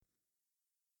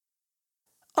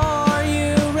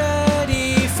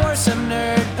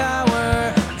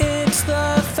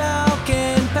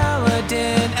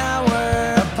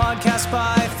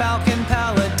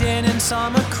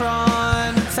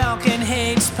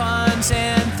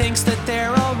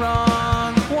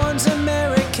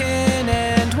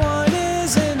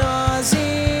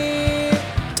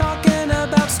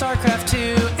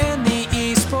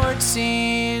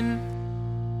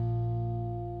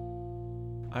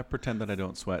I pretend that I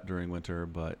don't sweat during winter,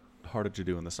 but how did you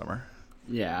do in the summer?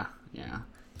 Yeah, yeah.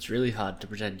 It's really hard to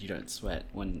pretend you don't sweat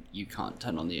when you can't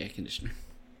turn on the air conditioner.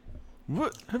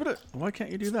 What? Why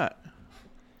can't you do that?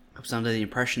 I was under the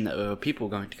impression that there were people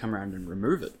going to come around and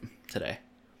remove it today.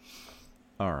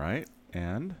 All right,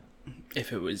 and?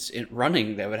 If it was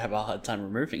running, they would have a hard time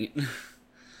removing it.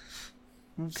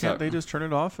 Can't they just turn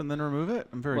it off and then remove it?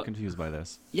 I'm very confused by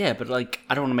this. Yeah, but like,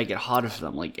 I don't want to make it harder for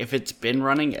them. Like, if it's been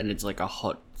running and it's like a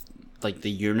hot, like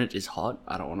the unit is hot,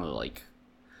 I don't want to like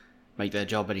make their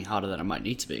job any harder than it might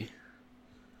need to be.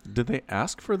 Did they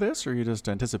ask for this, or are you just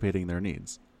anticipating their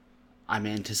needs? I'm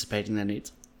anticipating their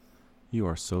needs. You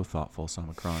are so thoughtful,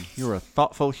 Samacron. You're a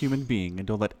thoughtful human being, and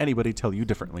don't let anybody tell you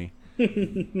differently.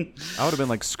 I would have been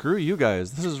like, screw you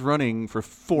guys. This is running for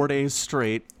 4 days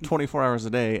straight, 24 hours a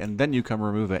day, and then you come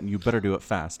remove it, and you better do it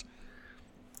fast.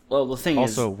 Well, the thing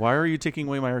Also, why are you taking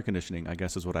away my air conditioning? I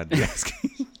guess is what I'd be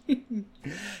asking.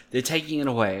 they're taking it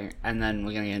away, and then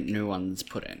we're going to get new ones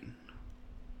put in.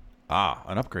 Ah,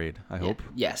 an upgrade, I hope.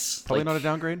 Yes. Probably not a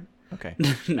downgrade? Okay.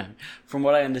 No. From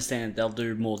what I understand, they'll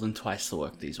do more than twice the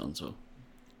work these ones will.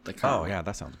 Oh, yeah,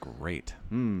 that sounds great.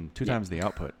 Two times the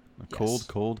output.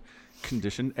 Cold,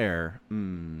 conditioned air.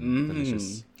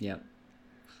 Delicious. Yep.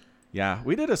 Yeah,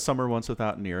 we did a summer once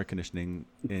without any air conditioning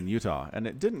in Utah, and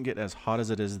it didn't get as hot as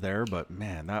it is there, but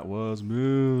man, that was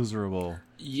miserable.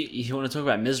 You want to talk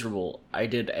about miserable? I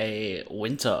did a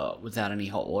winter without any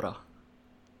hot water.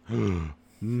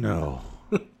 No.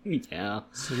 Yeah.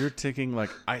 So you're taking like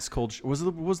ice cold. Was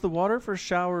the water for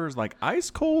showers like ice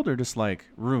cold or just like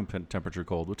room temperature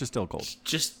cold, which is still cold?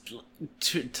 Just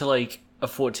to like a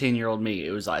 14-year-old me,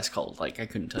 it was ice cold. Like, I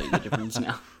couldn't tell you the difference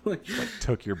now. Like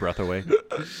took your breath away.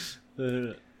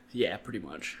 Yeah, pretty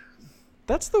much.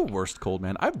 That's the worst cold,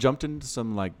 man. I've jumped into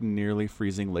some like nearly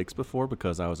freezing lakes before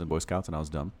because I was in Boy Scouts and I was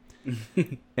dumb.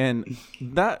 And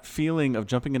that feeling of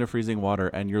jumping into freezing water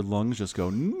and your lungs just go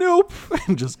nope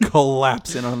and just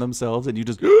collapse in on themselves and you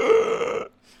just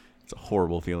it's a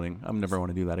horrible feeling. I'm never want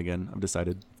to do that again. I've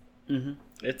decided.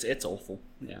 It's awful.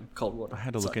 Yeah, cold water. I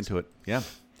had to look into it. Yeah.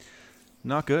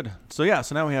 Not good. So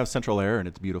now we have central air and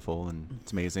it's beautiful and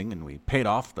it's amazing, and we paid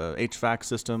off the HVAC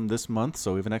system this month,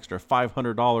 so we have an extra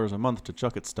 $500 a month to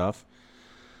chuck at stuff.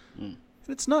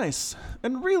 It's nice.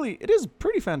 And really, it is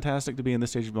pretty fantastic to be in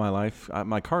this stage of my life.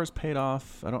 My car's paid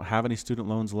off. I don't have any student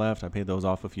loans left. I paid those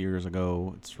off a few years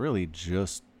ago. It's really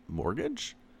just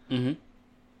mortgage. And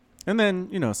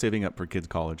then, saving up for kids'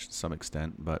 college to some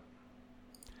extent. But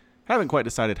haven't quite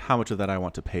decided how much of that I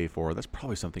want to pay for. That's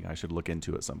probably something I should look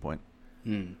into at some point.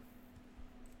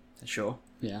 Sure.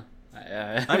 Yeah.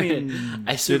 I mean,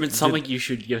 I assume it's something you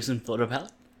should give some thought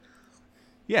about.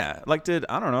 Yeah, like did,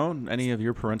 I don't know, any of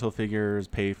your parental figures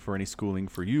pay for any schooling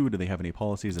for you? Do they have any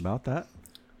policies about that?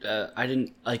 I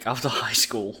didn't, after high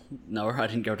school, no, I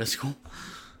didn't go to school.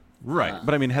 Right,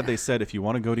 but I mean, had they said if you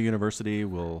want to go to university,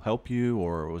 we'll help you,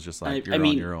 or it was just like, you're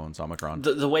on your own, Samacron?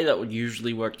 The way that would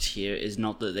usually work here is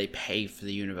not that they pay for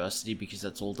the university, because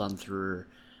that's all done through,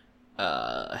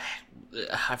 I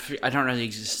don't know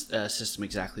the system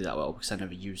exactly that well, because I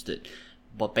never used it.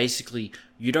 But basically,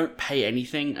 you don't pay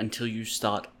anything until you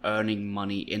start earning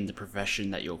money in the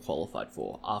profession that you're qualified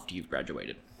for after you've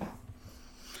graduated.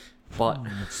 But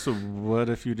so what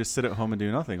if you just sit at home and do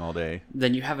nothing all day?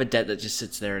 Then you have a debt that just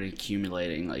sits there and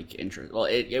accumulating interest. Well,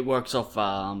 it works off.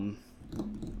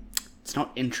 It's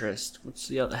not interest. What's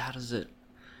the other? How does it?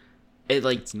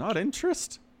 It's not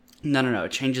interest. No.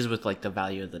 It changes with the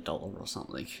value of the dollar or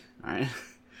something. All right.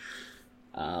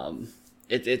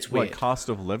 It's weird. Like cost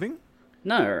of living?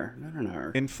 No.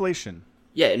 Inflation.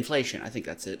 Yeah, inflation. I think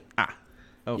that's it.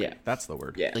 Okay, yeah. That's the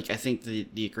word. Yeah, I think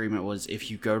the agreement was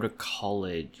if you go to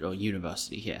college or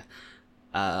university here,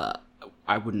 I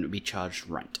wouldn't be charged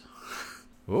rent.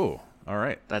 Oh, all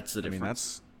right. That's the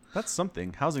difference. I mean, that's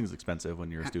something. Housing's expensive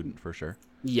when you're a student, for sure.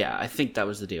 Yeah, I think that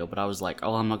was the deal. But I was like,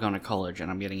 oh, I'm not going to college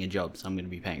and I'm getting a job, so I'm going to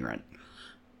be paying rent.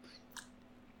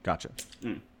 Gotcha.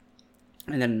 And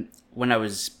then when I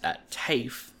was at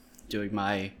TAFE doing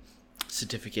my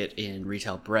certificate in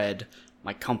retail bread,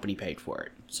 my company paid for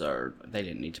it, so they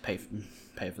didn't need to pay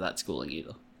for that schooling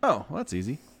either. Oh, well, that's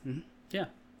easy. Yeah.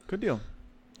 Good deal.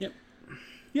 Yep.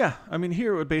 Yeah, I mean,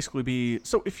 here it would basically be,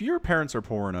 so if your parents are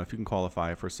poor enough, you can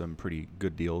qualify for some pretty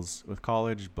good deals with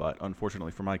college, but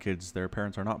unfortunately for my kids, their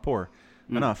parents are not poor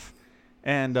enough.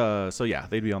 And so, yeah,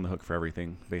 they'd be on the hook for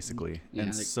everything, basically. Yeah,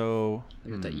 and they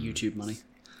got that YouTube money.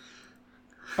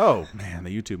 Oh, man,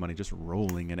 the YouTube money just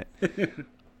rolling in it.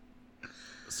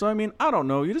 So, I mean, I don't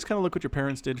know. You just kind of look what your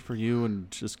parents did for you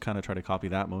and just kind of try to copy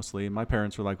that mostly. My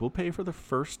parents were like, we'll pay for the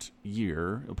first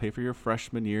year. We'll pay for your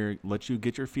freshman year, let you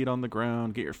get your feet on the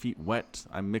ground, get your feet wet.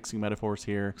 I'm mixing metaphors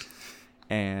here.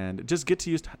 And just get to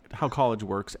use how college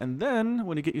works. And then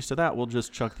when you get used to that, we'll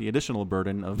just chuck the additional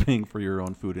burden of paying for your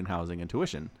own food and housing and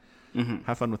tuition. Mm-hmm.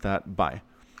 Have fun with that. Bye.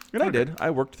 And I did. I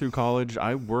worked through college.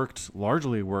 I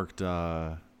largely worked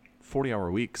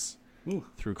 40-hour weeks. Ooh.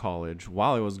 Through college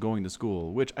while I was going to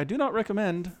school, which I do not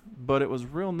recommend, but it was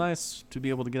real nice to be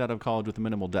able to get out of college with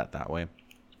minimal debt that way.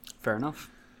 Fair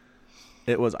enough.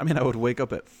 I would wake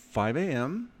up at 5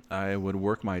 a.m. I would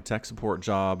work my tech support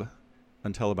job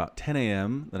until about 10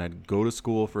 a.m. Then I'd go to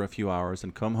school for a few hours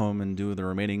and come home and do the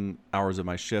remaining hours of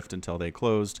my shift until they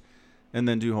closed, and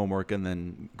then do homework and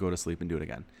then go to sleep and do it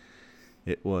again.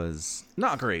 It was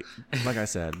not great, like I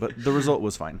said, but the result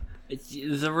was fine.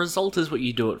 The result is what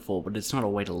you do it for, but it's not a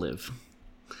way to live.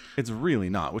 It's really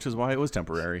not, which is why it was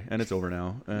temporary, and it's over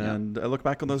now. And I look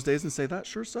back on those days and say, that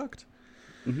sure sucked.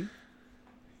 Mm-hmm.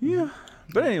 Yeah.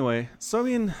 But anyway, so I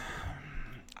mean,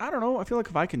 I don't know. I feel like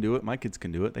if I can do it, my kids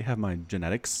can do it. They have my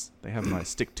genetics. They have my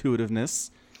stick-to-itiveness.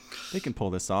 They can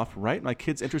pull this off, right? My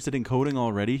kid's interested in coding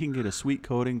already. He can get a sweet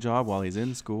coding job while he's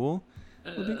in school.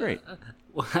 It would be great.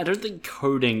 Well, I don't think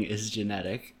coding is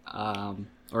genetic.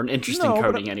 Or an interest in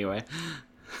coding, anyway.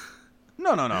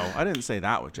 No. I didn't say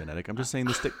that was genetic. I'm just saying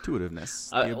the stick-to-itiveness.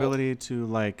 The ability to,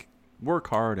 like, work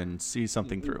hard and see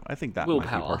something through. I think that might be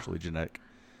partially genetic.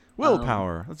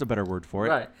 Willpower. That's a better word for it.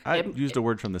 Right. I used a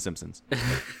word from The Simpsons.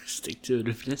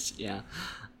 Stick-to-itiveness, yeah.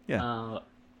 Yeah.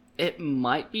 It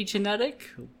might be genetic,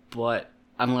 but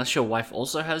unless your wife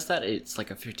also has that, it's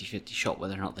like a 50-50 shot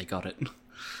whether or not they got it.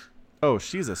 Oh,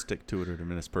 she's a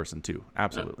stick-to-itiveness person, too.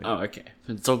 Absolutely. Oh, okay.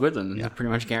 It's all good then. Yeah. They're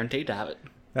pretty much guaranteed to have it.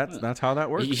 That's how that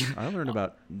works. I learned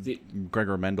about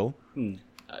Gregor Mendel.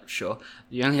 Sure.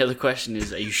 The only other question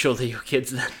is, are you sure they're your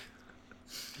kids then?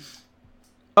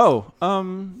 Oh,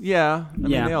 yeah. I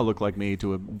mean, they all look like me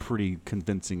to a pretty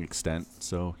convincing extent,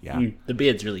 so yeah. The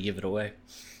beards really give it away.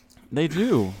 They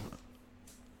do.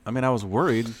 I mean, I was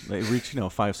worried. They reached,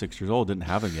 5, 6 years old, didn't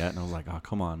have them yet, and I was like, oh,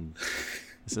 come on.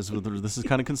 This is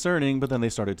kind of concerning, but then they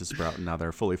started to sprout, and now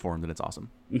they're fully formed, and it's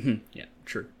awesome. Mm-hmm. Yeah,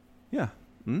 true. Yeah,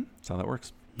 that's how that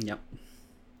works. Yep.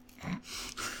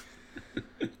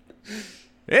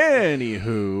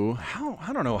 Anywho,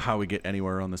 I don't know how we get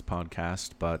anywhere on this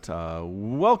podcast, but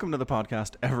welcome to the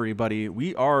podcast, everybody.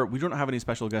 We don't have any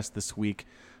special guests this week,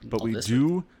 but we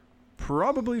do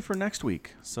probably for next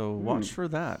week, so watch for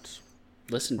that.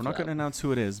 We're not going to announce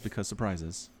who it is because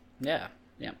surprises. Yeah.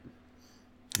 Yep.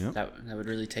 That would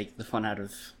really take the fun out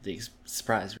of the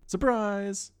surprise.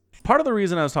 Surprise! Part of the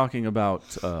reason I was talking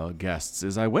about guests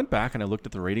is I went back and I looked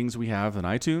at the ratings we have in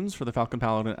iTunes for the Falcon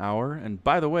Paladin Hour. And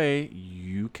by the way,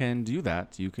 you can do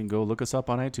that. You can go look us up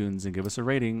on iTunes and give us a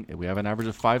rating. We have an average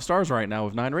of 5 stars right now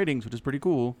with 9 ratings, which is pretty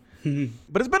cool.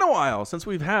 But it's been a while since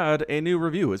we've had a new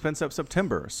review. It's been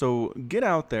September. So get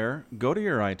out there, go to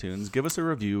your iTunes, give us a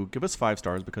review, give us 5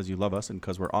 stars because you love us and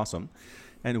because we're awesome.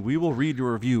 And we will read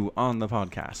your review on the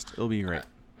podcast. It'll be great.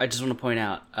 I just want to point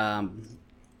out,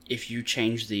 if you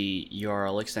change the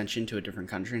URL extension to a different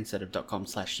country instead of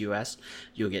 .com/US,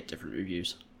 you'll get different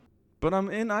reviews. But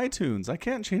I'm in iTunes. I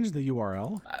can't change the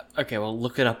URL. Okay, well,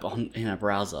 look it up in a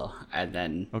browser, and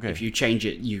then if you change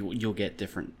it, you'll get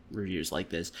different reviews. Like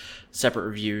there's separate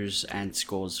reviews and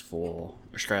scores for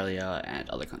Australia and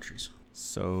other countries.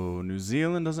 So New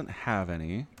Zealand doesn't have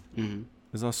any. Mm-hmm.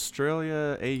 Is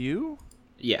Australia AU?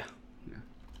 Yeah.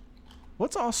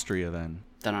 What's Austria then?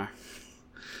 Dunno.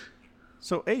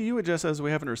 So AU it just says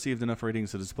we haven't received enough ratings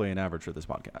to display an average for this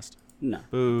podcast. No.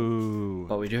 Boo.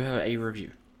 But we do have a review.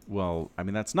 Well, I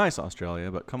mean, that's nice, Australia,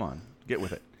 but come on. Get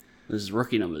with it. This is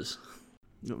rookie numbers.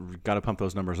 Got to pump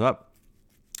those numbers up.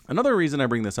 Another reason I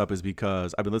bring this up is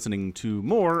because I've been listening to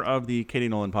more of the Katie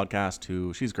Nolan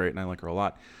podcast, she's great and I like her a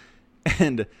lot.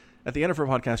 And at the end of her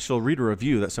podcast, she'll read a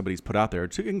review that somebody's put out there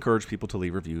to encourage people to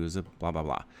leave reviews, blah, blah,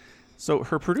 blah. So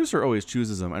her producer always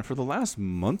chooses them. And for the last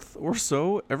month or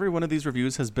so, every one of these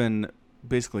reviews has been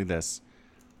basically this.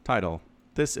 Title,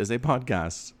 this is a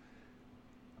podcast.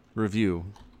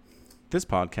 Review. This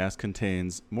podcast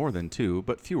contains more than 2,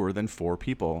 but fewer than 4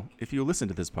 people. If you listen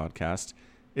to this podcast,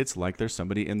 it's like there's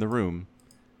somebody in the room.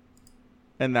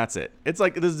 And that's it. It's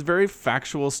like there's very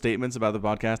factual statements about the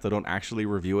podcast that don't actually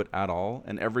review it at all.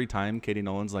 And every time Katie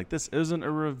Nolan's like, this isn't a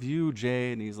review,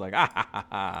 Jay. And he's like, ah, ha, ha,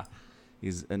 ha.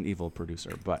 He's an evil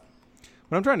producer. But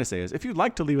what I'm trying to say is if you'd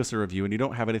like to leave us a review and you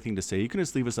don't have anything to say, you can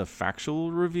just leave us a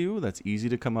factual review that's easy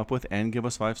to come up with and give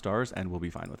us 5 stars and we'll be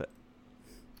fine with it.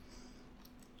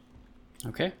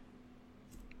 Okay.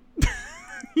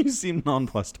 You seem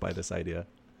nonplussed by this idea.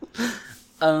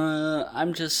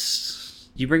 I'm just...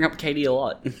 You bring up Katie a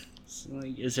lot. So,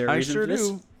 like, is there a reason for this?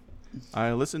 Do.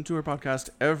 I listen to her podcast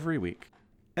every week.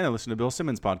 And I listen to Bill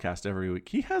Simmons' podcast every week.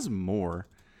 He has more.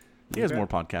 He has more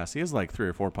podcasts. He has like 3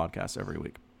 or 4 podcasts every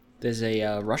week. There's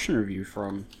a Russian review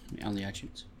on the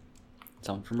iTunes.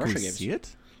 Someone from Russia Can we gave see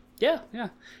it? Yeah.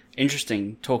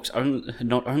 Interesting. Talks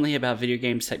not only about video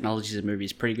games, technologies, and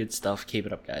movies. Pretty good stuff. Keep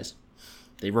it up, guys.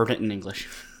 They wrote it in English.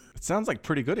 It sounds like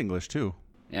pretty good English, too.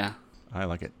 Yeah. I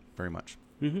like it very much.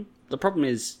 Mm-hmm. The problem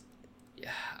is,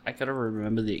 I gotta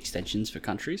remember the extensions for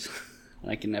countries.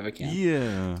 I can never count.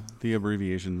 Yeah, the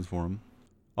abbreviations for them.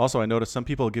 Also, I noticed some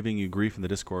people giving you grief in the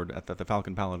Discord that the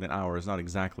Falcon Paladin hour is not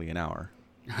exactly an hour.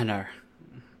 I know.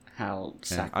 How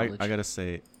sacrilege. I gotta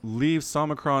say, leave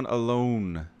Somicron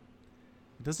alone.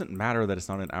 It doesn't matter that it's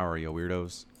not an hour, you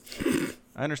weirdos.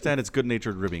 I understand it's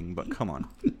good-natured ribbing, but come on.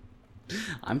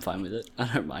 I'm fine with it.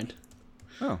 I don't mind.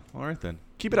 Oh, all right then.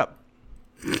 Keep it up.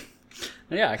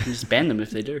 Yeah, I can just ban them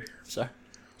if they do. So.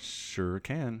 Sure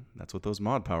can. That's what those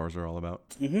mod powers are all about.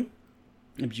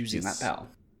 Mm-hmm. Abusing that power.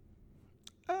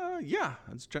 Yeah.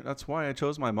 That's why I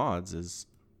chose my mods, is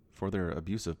for their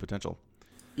abusive potential.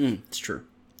 It's true.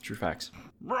 True facts.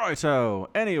 Righto.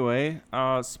 Anyway,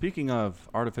 speaking of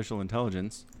artificial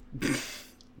intelligence.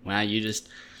 Wow, you just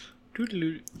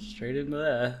straight into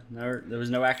there. No, there was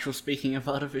no actual speaking of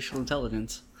artificial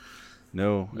intelligence.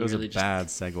 No, it was really a bad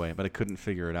segue, but I couldn't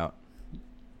figure it out.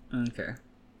 Okay.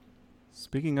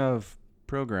 Speaking of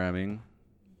programming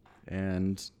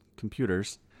and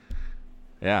computers.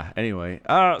 Yeah, anyway.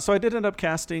 So I did end up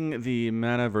casting the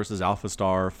Mana vs.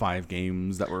 AlphaStar 5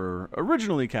 games that were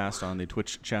originally cast on the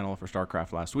Twitch channel for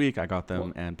StarCraft last week. I got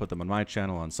them and put them on my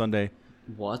channel on Sunday.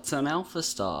 What's an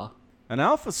AlphaStar? An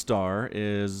AlphaStar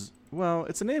is, well,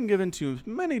 it's a name given to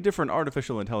many different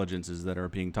artificial intelligences that are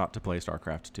being taught to play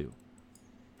StarCraft 2.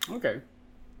 Okay.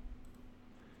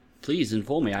 Please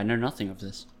inform me. I know nothing of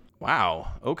this.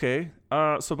 Wow. Okay.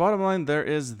 So bottom line, there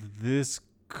is this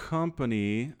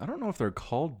company. I don't know if they're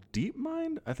called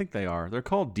DeepMind. I think they are. They're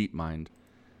called DeepMind.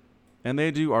 And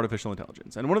they do artificial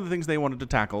intelligence. And one of the things they wanted to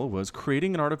tackle was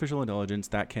creating an artificial intelligence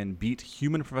that can beat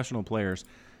human professional players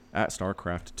at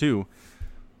StarCraft 2.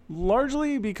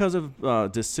 Largely because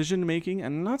of decision making,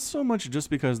 and not so much just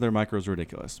because their micro is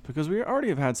ridiculous. Because we already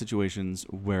have had situations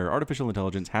where artificial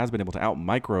intelligence has been able to out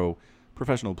micro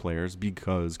professional players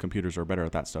because computers are better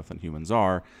at that stuff than humans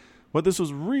are. What this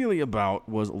was really about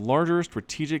was larger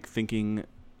strategic thinking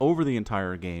over the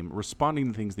entire game,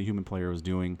 responding to things the human player was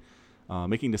doing,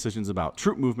 making decisions about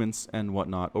troop movements and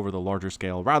whatnot over the larger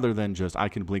scale, rather than just, I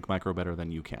can blink micro better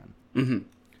than you can. Mm-hmm.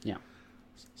 Yeah.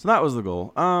 So that was the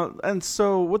goal. And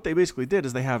so what they basically did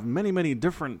is they have many, many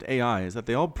different AIs that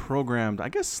they all programmed, I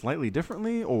guess, slightly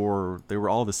differently, or they were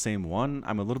all the same one.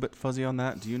 I'm a little bit fuzzy on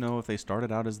that. Do you know if they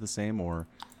started out as the same or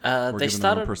they given started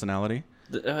their own personality?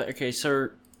 Okay,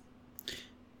 so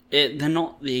they're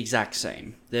not the exact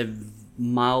same. They're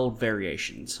mild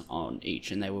variations on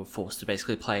each, and they were forced to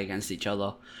basically play against each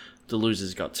other. The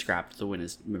losers got scrapped, the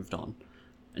winners moved on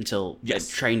until they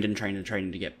trained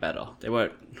to get better. They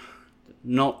weren't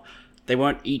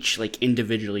each like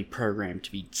individually programmed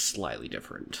to be slightly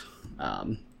different.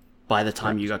 By the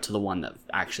time you got to the one that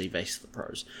actually faced the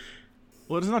pros.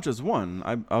 Well, it's not just one.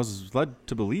 I was led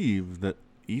to believe that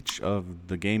each of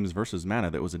the games versus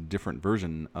Mana, that was a different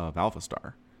version of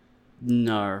AlphaStar.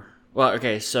 No. Well,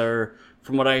 okay, so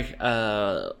from what I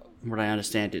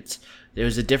understand, there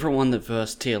was a different one that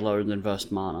versed TLO than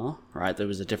versed Mana, right? There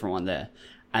was a different one there.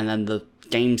 And then the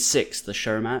Game 6, the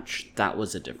show match, that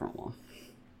was a different one.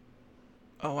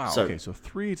 Oh, wow. Okay, so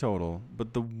 3 total,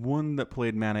 but the one that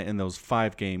played Mana in those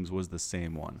 5 games was the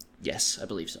same one. Yes, I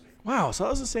believe so. Wow, so that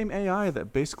was the same AI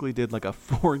that basically did like a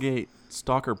 4-gate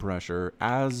Stalker Pressure,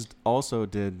 as also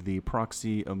did the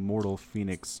Proxy Immortal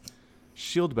Phoenix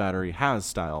Shield Battery has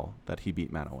style that he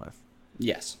beat Mana with.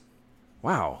 Yes.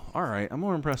 Wow, alright, I'm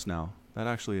more impressed now. That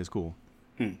actually is cool.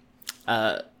 Okay,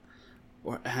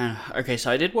 so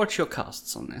I did watch your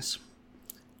casts on this.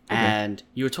 Okay. And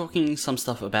you were talking some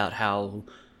stuff about how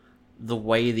the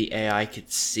way the AI could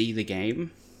see the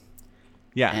game.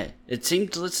 Yeah. It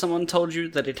seemed that someone told you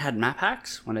that it had map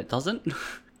hacks when it doesn't.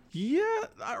 Yeah,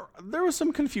 there was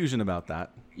some confusion about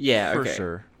that. Yeah, for okay.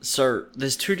 sure. So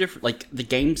there's 2 different, like the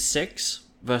Game 6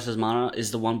 versus Mana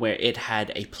is the one where it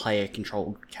had a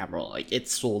player-controlled camera, like it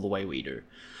saw the way we do.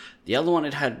 The other one,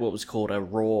 it had what was called a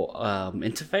raw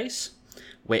interface,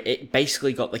 where it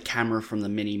basically got the camera from the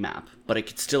mini-map, but it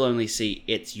could still only see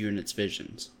its unit's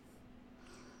visions.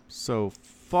 So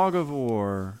Fog of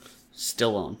War...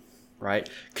 Still on, right?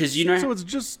 Because you know... So it's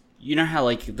just you know how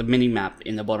like the mini map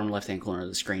in the bottom left hand corner of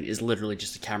the screen is literally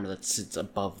just a camera that sits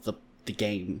above the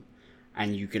game,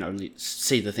 and you can only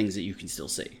see the things that you can still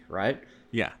see, right?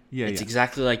 Yeah. It's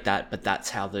exactly like that, but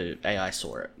that's how the AI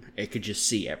saw it. It could just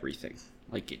see everything.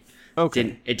 Like it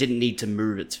didn't need to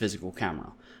move its physical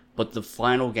camera. But the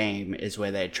final game is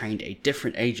where they had trained a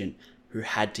different agent who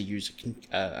had to use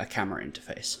a camera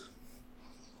interface.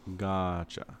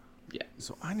 Gotcha. Yeah.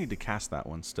 So I need to cast that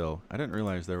one still. I didn't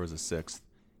realize there was a 6th.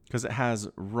 Because it has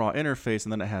raw interface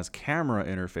and then it has camera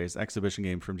interface, exhibition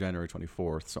game from January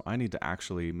 24th. So I need to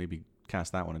actually maybe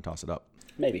cast that one and toss it up.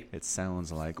 Maybe. It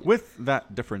sounds like. With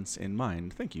that difference in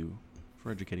mind, thank you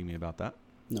for educating me about that.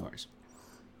 No worries.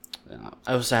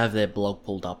 I also have their blog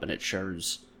pulled up and it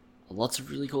shows lots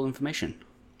of really cool information.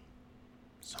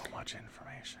 So much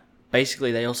information.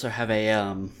 Basically, they also have they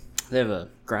have a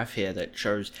graph here that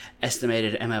shows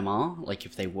estimated MMR, like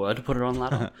if they were to put it on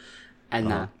ladder, and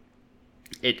that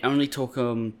it only took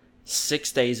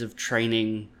 6 days of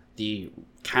training the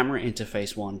camera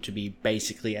interface one to be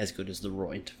basically as good as the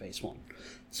raw interface one.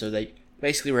 So they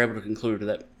basically were able to conclude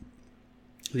that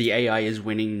the AI is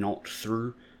winning not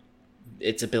through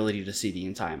its ability to see the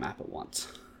entire map at once,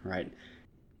 right?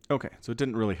 Okay, so it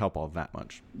didn't really help all that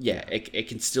much. Yeah, it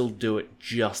can still do it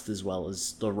just as well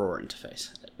as the raw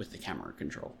interface with the camera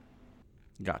control.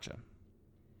 Gotcha.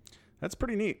 That's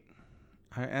pretty neat.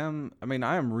 I am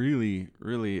really,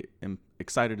 really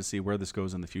excited to see where this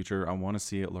goes in the future. I want to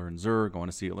see it learn Zerg. I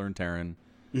want to see it learn Terran.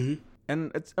 Mm-hmm.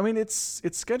 And it's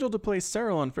scheduled to play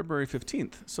Serral on February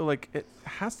 15th. So like it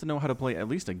has to know how to play at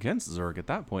least against Zerg at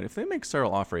that point. If they make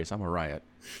Serral off race, I'm a riot.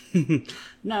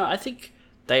 No, I think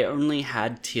they only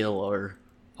had TLO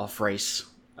off race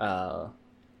to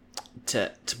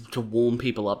warm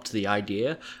people up to the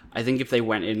idea. I think if they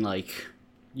went in like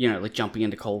jumping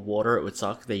into cold water, it would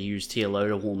suck. They used TLO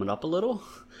to warm it up a little,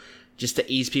 just to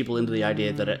ease people into the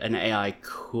idea that an AI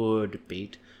could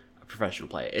beat a professional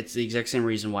player. It's the exact same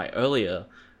reason why earlier,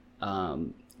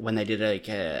 when they did like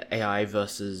a AI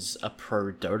versus a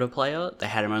pro Dota player, they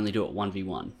had him only do it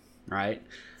 1v1, right?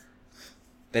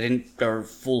 They didn't go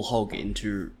full hog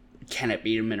into can it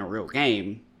beat him in a real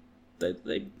game.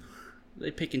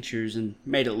 They pick and choose and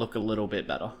made it look a little bit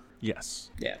better. Yes.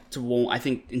 Yeah, I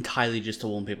think entirely just to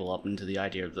warm people up into the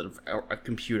idea that a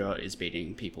computer is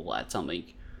beating people at something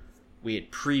we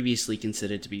had previously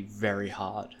considered to be very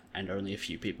hard and only a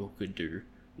few people could do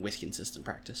with consistent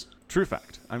practice. True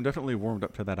fact. I'm definitely warmed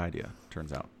up to that idea,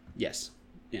 turns out. Yes.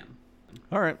 Yeah.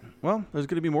 All right. Well, there's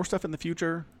going to be more stuff in the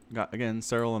future. Got, again,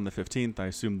 Serral on the 15th. I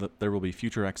assume that there will be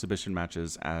future exhibition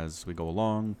matches as we go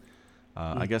along.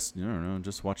 I guess, I don't know,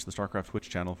 just watch the StarCraft Twitch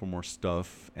channel for more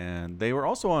stuff. And they were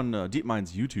also on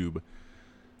DeepMind's YouTube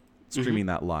streaming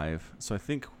that live. So I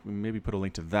think we maybe put a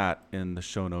link to that in the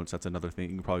show notes. That's another thing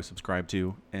you can probably subscribe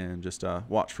to and just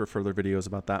watch for further videos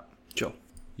about that. Sure.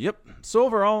 Yep. So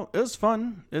overall, it was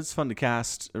fun. It's fun to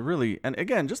cast, really. And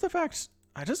again, just the fact,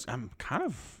 I'm kind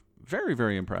of very,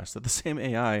 very impressed that the same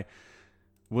AI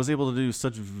was able to do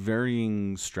such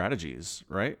varying strategies,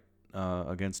 right?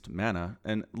 Against mana,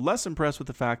 and less impressed with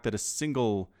the fact that a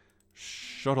single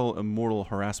shuttle immortal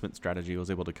harassment strategy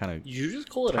was able to kind of you just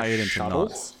call it tie a it into shuttle?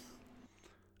 knots.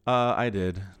 I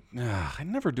did. I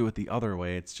never do it the other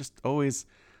way. It's just always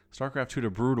StarCraft 2 to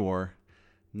Brood War.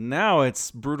 Now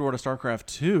it's Brood War to StarCraft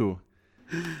 2.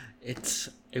 It's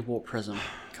a warp prism.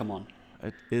 Come on.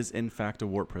 It is in fact a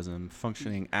warp prism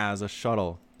functioning as a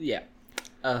shuttle. Yeah.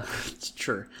 It's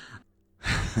true.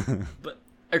 But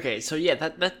okay, so yeah,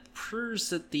 that proves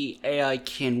that the AI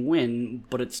can win,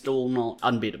 but it's still not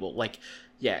unbeatable. Like,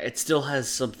 yeah, it still has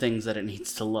some things that it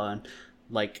needs to learn.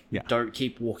 Like, don't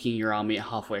keep walking your army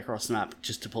halfway across the map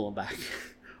just to pull them back.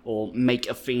 Or make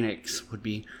a phoenix would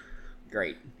be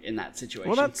great in that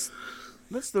situation. Well,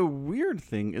 that's the weird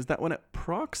thing, is that when it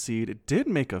proxied, it did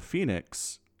make a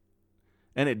phoenix.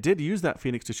 And it did use that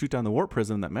phoenix to shoot down the warp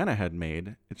prism that Mana had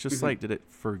made. It's just like, did it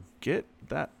forget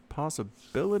that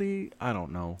possibility? I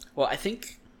don't know. Well, I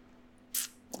think,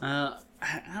 I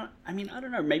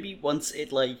don't know. Maybe once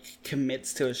it like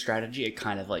commits to a strategy, it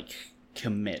kind of like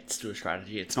commits to a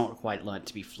strategy. It's not quite learned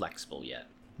to be flexible yet.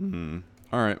 All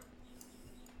right.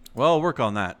 Well, work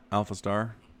on that, Alpha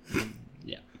Star.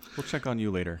 Yeah. We'll check on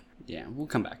you later. Yeah, we'll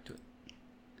come back to it.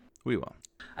 We will.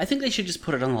 I think they should just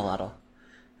put it on the ladder.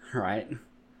 Right?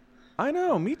 I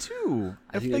know, me too.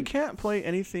 If they can't play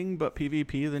anything but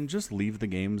PvP, then just leave the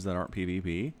games that aren't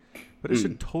PvP. But it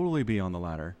should totally be on the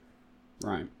ladder.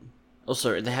 Right.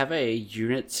 Also, they have a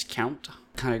units count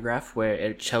kind of graph where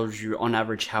it tells you on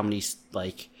average how many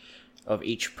like of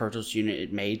each Protoss unit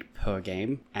it made per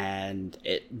game, and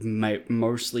it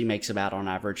mostly makes about on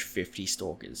average 50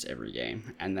 Stalkers every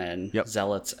game, and then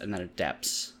Zealots, and then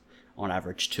Adepts on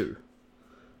average 2.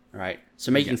 Right?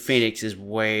 So making Phoenix is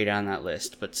way down that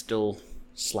list, but still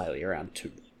slightly around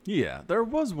 2. Yeah, there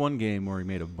was one game where he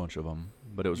made a bunch of them,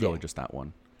 but it was really just that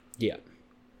one. Yeah.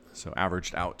 So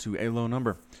averaged out to a low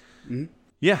number. Mm-hmm.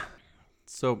 Yeah.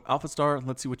 So Alpha Star,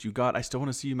 let's see what you got. I still want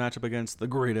to see you match up against the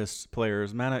greatest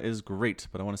players. Mana is great,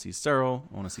 but I want to see Serral.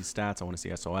 I want to see stats. I want to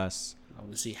see SOS. I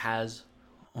want to see Haz.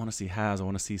 I want to see Haz. I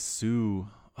want to see Sue.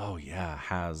 Oh, yeah,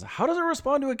 Haz. How does it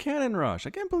respond to a cannon rush? I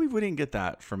can't believe we didn't get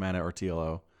that for Mana or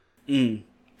TLO.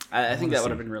 I think that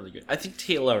would have been really good. I think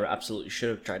TLO absolutely should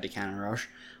have tried to cannon rush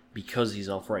because he's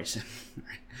off racing.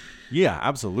 Yeah,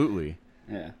 absolutely.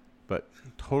 Yeah. But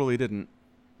totally didn't.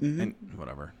 And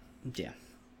whatever. Yeah.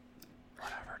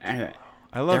 Whatever. Anyway.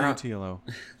 I love you, TLO.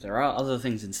 There are other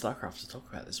things in StarCraft to talk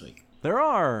about this week. There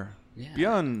are. Yeah.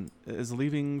 Bjorn is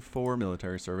leaving for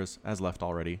military service, has left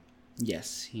already.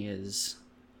 Yes, he is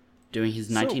doing his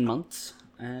 19 months,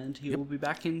 and he will be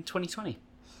back in 2020.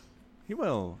 He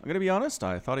will. I'm going to be honest,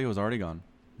 I thought he was already gone.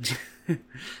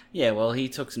 Yeah, well, he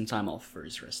took some time off for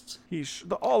his wrists.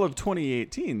 All of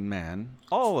 2018, man.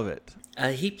 All of it.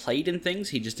 He played in things,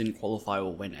 he just didn't qualify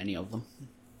or win any of them.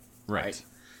 Right.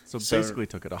 So basically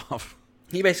took it off.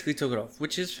 He basically took it off,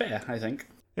 which is fair, I think.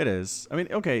 It is. I mean,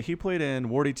 okay, he played in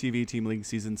Wardy TV Team League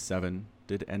Season 7.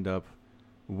 Did end up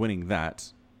winning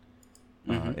that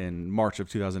in March of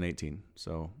 2018.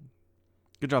 So,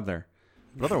 good job there.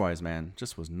 But otherwise, man,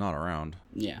 just was not around.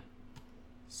 Yeah.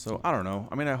 So, I don't know.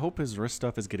 I mean, I hope his wrist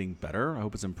stuff is getting better. I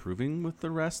hope it's improving with the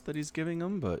rest that he's giving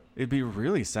him. But it'd be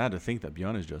really sad to think that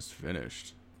Bjorn is just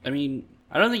finished. I mean,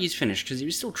 I don't think he's finished because he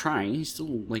was still trying. He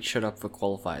still showed up for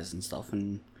qualifiers and stuff.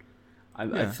 And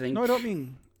I think no, I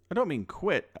don't mean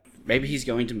quit. Maybe he's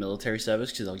going to military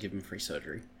service because I'll give him free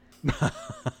surgery.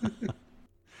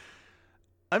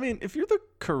 I mean, if you're the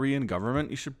Korean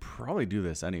government, you should probably do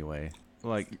this anyway.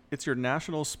 Like, it's your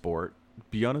national sport.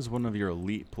 Bjorn is one of your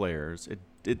elite players.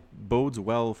 It bodes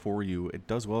well for you. It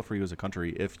does well for you as a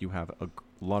country if you have a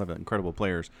lot of incredible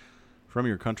players from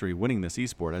your country winning this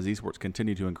esport as esports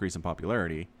continue to increase in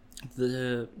popularity.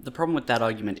 The problem with that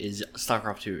argument is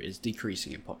StarCraft 2 is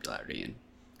decreasing in popularity in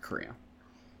Korea.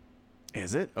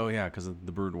 Is it? Oh yeah, because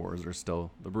the Brood Wars are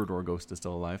still, the Brood War ghost is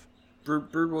still alive.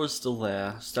 Brood War is still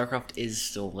there. StarCraft is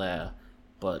still there,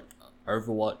 but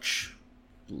Overwatch,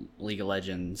 League of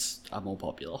Legends are more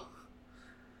popular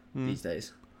these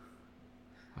days.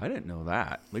 I didn't know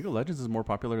that. League of Legends is more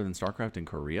popular than StarCraft in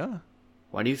Korea?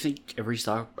 Why do you think every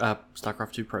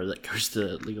StarCraft 2 pro that goes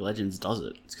to League of Legends does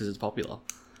it? It's because it's popular.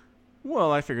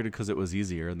 Well, I figured because it was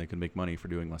easier and they could make money for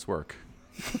doing less work.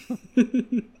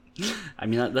 I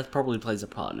mean, that probably plays a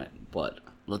part in it, but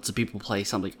lots of people play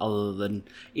something other than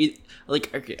it.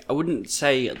 Like, okay, I wouldn't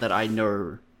say that I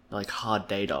know hard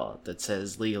data that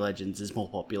says League of Legends is more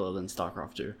popular than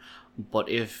StarCraft 2, but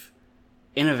if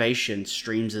innovation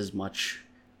streams as much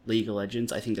League of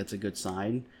Legends, I think that's a good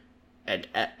sign. And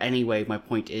anyway, my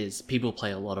point is, people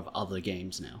play a lot of other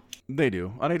games now. They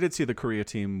do. And I did see the Korea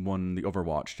team won the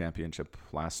Overwatch championship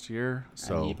last year.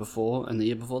 So and the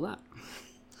year before that.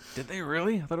 Did they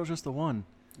really? I thought it was just the one.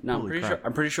 No,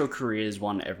 I'm pretty sure Korea's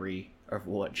won every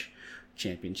Overwatch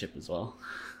championship as well.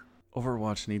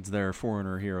 Overwatch needs their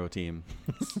foreigner hero team.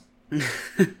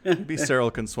 Maybe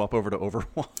Serral can swap over to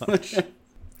Overwatch.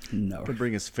 No. Could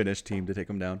bring his Finnish team to take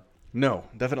him down. No,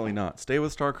 definitely not. Stay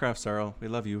with StarCraft, Serral. We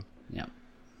love you. Yeah.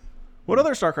 What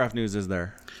other StarCraft news is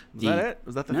there? Was that it?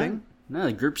 Was that the thing? No,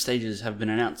 the group stages have been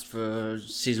announced for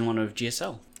Season 1 of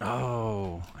GSL.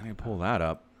 Oh, I need to pull that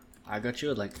up. I got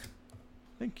you a link.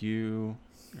 Thank you.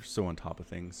 You're so on top of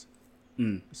things.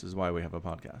 This is why we have a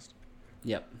podcast.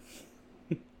 Yep.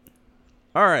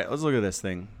 All right, let's look at this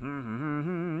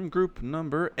thing. Group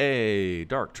number A.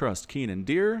 Dark, Trust, Keen, and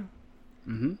Deer.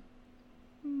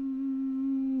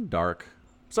 Dark.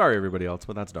 Sorry, everybody else,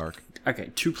 but that's Dark. Okay,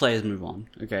 2 players move on.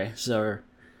 Okay, so...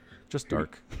 Just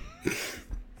Dark.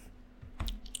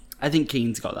 I think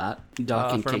Keen's got that.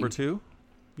 Dark and for Keen. number 2?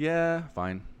 Yeah,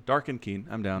 fine. Dark and Keen.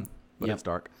 I'm down, but it's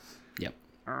Dark. Yep.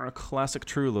 Classic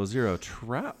True Low Zero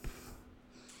Trap.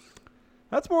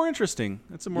 That's more interesting.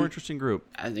 It's a more interesting group.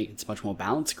 I think it's a much more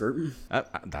balanced group.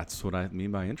 That's what I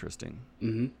mean by interesting.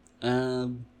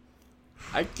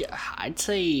 I'd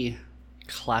say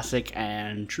Classic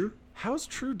and True. How's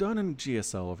True done in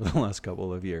GSL over the last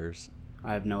couple of years?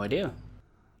 I have no idea.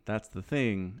 That's the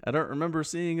thing. I don't remember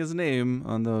seeing his name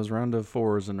on those round of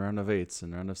 4s and round of 8s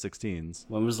and round of 16s.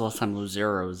 When was the last time Low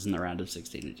Zero was in the round of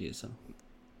 16 at GSL?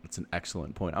 That's an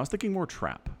excellent point. I was thinking more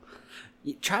Trap.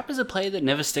 Trap is a player that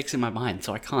never sticks in my mind,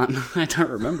 so I can't. I don't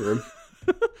remember him.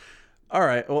 All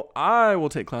right. Well, I will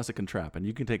take Classic and Trap, and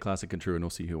you can take Classic and True, and we'll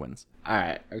see who wins. All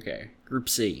right. Okay. Group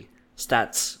C.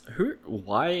 Stats. Who?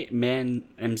 Why Man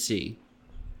MC?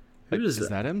 Who Is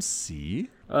that MC?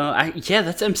 Yeah,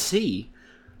 that's MC.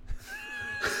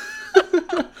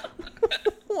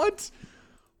 What?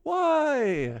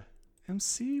 Why?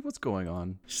 MC? What's going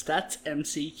on? Stats,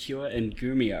 MC, Cure, and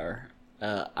Gumiho.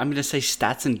 I'm gonna say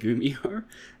Stats and Gumiho.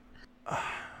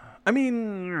 I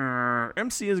mean,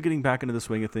 MC is getting back into the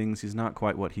swing of things. He's not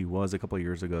quite what he was a couple of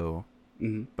years ago.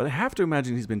 Mm-hmm. But I have to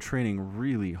imagine he's been training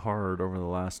really hard over the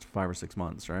last 5 or 6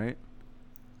 months, right?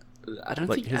 I don't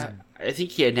think... I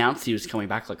think he announced he was coming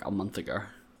back like a month ago.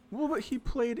 Well, but he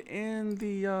played in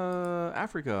the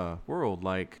Africa World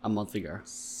like... A month ago.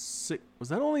 Was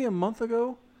that only a month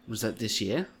ago? Was that this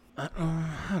year? I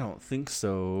don't think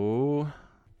so.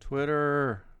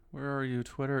 Twitter... Where are you,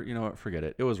 Twitter? You know what? Forget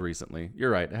it. It was recently. You're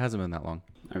right. It hasn't been that long.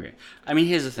 Okay. I mean,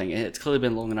 here's the thing. It's clearly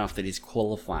been long enough that he's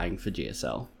qualifying for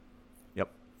GSL. Yep.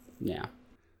 Yeah.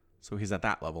 So he's at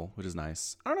that level, which is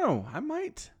nice. I don't know. I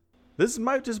might... This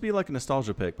might just be like a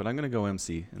nostalgia pick, but I'm going to go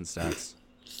MC in stats.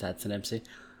 Stats and MC.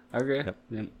 Okay.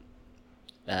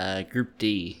 Yep. Group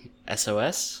D.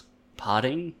 SOS,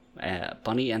 Parting,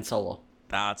 Bunny, and Solar.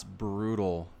 That's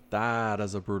brutal. That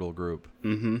is a brutal group.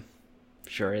 Mm-hmm.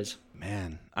 Sure is.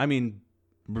 Man, I mean,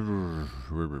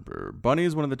 Bunny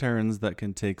is one of the Terrans that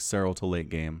can take Serral to late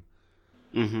game.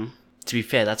 Mm-hmm. To be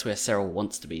fair, that's where Serral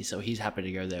wants to be, so he's happy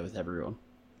to go there with everyone.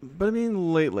 But I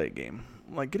mean, late game.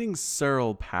 Like, getting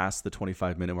Serral past the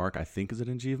 25-minute mark, I think, is an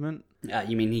achievement.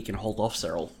 You mean he can hold off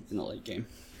Serral in the late game?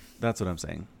 That's what I'm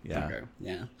saying, yeah. Okay,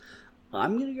 yeah.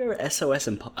 I'm going to go SOS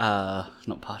and,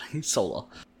 not Parting, Solar.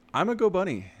 I'm going to go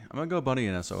Bunny. I'm going to go Bunny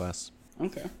and SOS.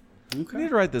 Okay. I need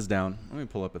to write this down. Let me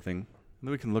pull up a thing.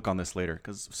 Then we can look on this later.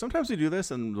 Because sometimes we do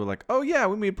this and we're like, oh, yeah,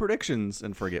 we made predictions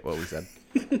and forget what we said.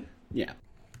 Yeah.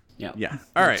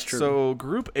 All right. True. So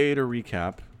Group A to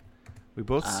recap. We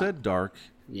both said Dark.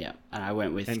 Yeah. And I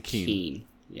went with Keen.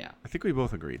 Yeah. I think we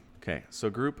both agreed. Okay. So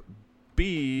Group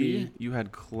B, you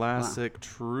had Classic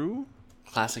True.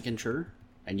 Classic and True.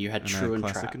 And you had True and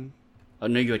Trap. Oh,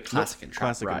 no, you had Classic and Trap.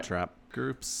 Classic and Trap.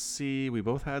 Group C, we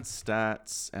both had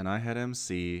Stats, and I had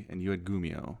MC, and you had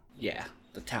Gumiho. Yeah,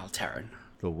 the Towel Terran.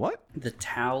 The what? The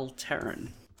Towel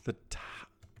Terran. The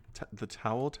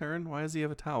Towel Terran? Why does he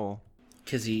have a towel?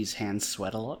 Because his hands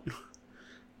sweat a lot.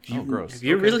 Gross. Have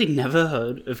you really never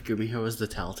heard of Gumiho as the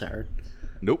Towel Terran?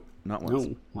 Nope, not once.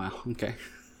 No. Wow, okay.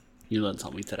 You learned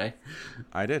something today.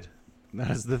 I did.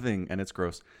 That is the thing, and it's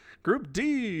gross. Group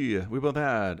D, we both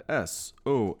had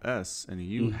SOS, and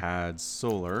you had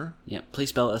Solar. Yeah, please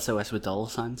spell SOS with dollar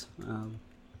signs.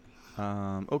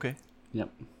 Okay.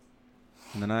 Yep.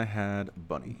 And then I had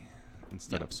Bunny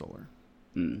instead of Solar.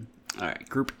 All right,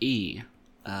 Group E,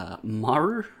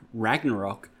 Maru,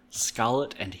 Ragnarok,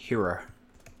 Scarlet, and Hero.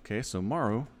 Okay, so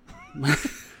Maru.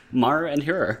 Maru and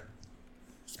Hero.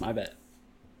 It's my bet.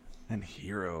 And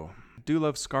Hero. I do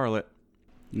love Scarlet.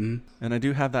 Mm-hmm. And I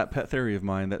do have that pet theory of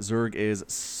mine that Zerg is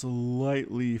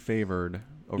slightly favored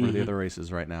over the other races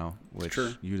right now, which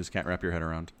you just can't wrap your head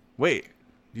around. Wait,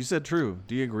 you said true.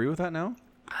 Do you agree with that now?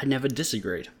 I never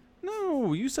disagreed.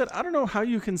 No, you said, I don't know how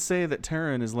you can say that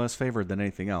Terran is less favored than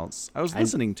anything else. I was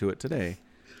listening to it today.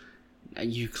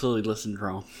 You clearly listened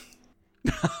wrong.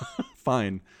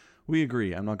 Fine. We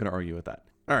agree. I'm not going to argue with that.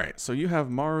 All right, so you have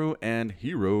Maru and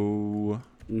Hero.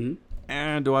 Mm-hmm.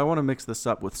 And do I want to mix this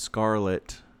up with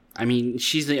Scarlet? I mean,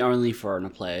 she's the only foreigner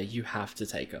player. You have to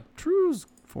take her. True's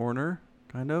foreigner,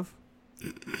 kind of.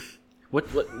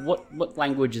 What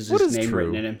language is his name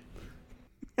written in him?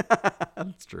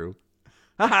 That's true.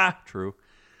 Haha, true.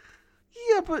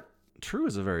 Yeah, but True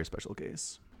is a very special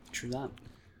case. True that.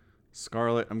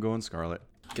 Scarlet, I'm going Scarlet.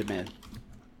 Good man.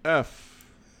 F.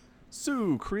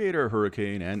 Sue, creator,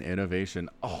 hurricane, and innovation.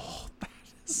 Oh,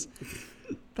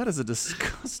 that is a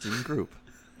disgusting group.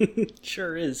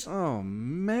 Sure is. Oh,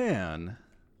 man.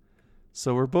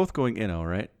 So we're both going Inno,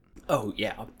 right? Oh,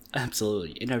 yeah.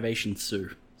 Absolutely. Innovation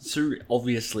Sue. Sue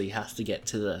obviously has to get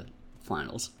to the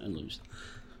finals and lose.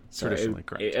 So Traditionally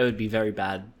correct. It would be very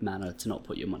bad manner to not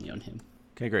put your money on him.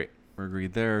 Okay, great. We're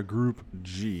agreed there. Group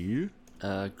G.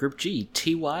 Group G.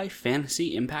 TY,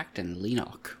 Fantasy, Impact, and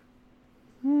Lenok.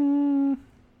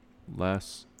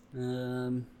 Less.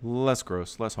 Less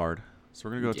gross. Less hard. So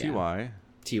we're going to go TY.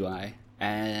 TY.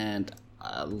 And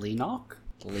Lenok?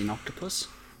 Lenoctopus?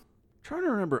 Trying to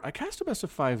remember. I cast a best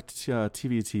of 5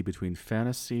 TVT between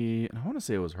Fantasy, and I want to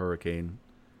say it was Hurricane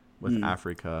with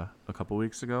Africa a couple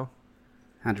weeks ago.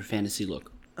 How did Fantasy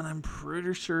look? and I'm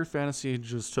pretty sure Fantasy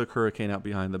just took Hurricane out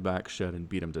behind the back shed and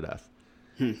beat him to death.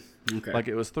 Okay. Like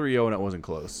it was 3-0 and it wasn't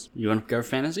close. You want to go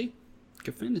fantasy?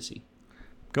 Go fantasy.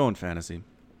 Going Fantasy.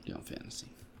 Go fantasy.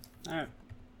 All right.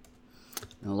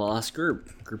 Now the last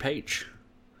group, Group H.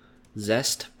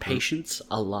 Zest, Patience,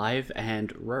 Alive,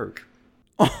 and Rogue.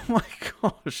 Oh my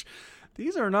gosh.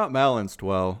 These are not balanced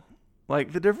well.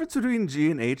 Like, the difference between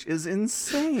G and H is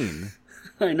insane.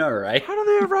 I know, right? How do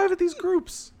they arrive at these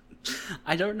groups?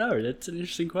 I don't know. That's an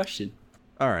interesting question.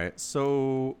 All right,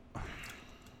 so...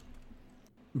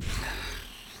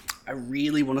 I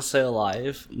really want to say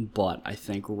Alive, but I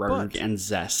think Rogue But- and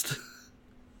Zest.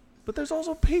 But there's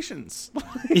also Patience.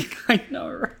 I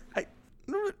know, right?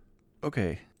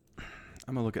 Okay.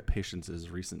 I'm going to look at Patience's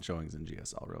recent showings in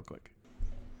GSL real quick.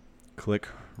 Click,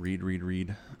 read.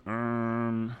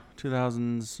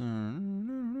 2000s.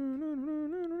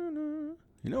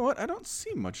 You know what? I don't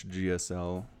see much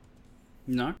GSL.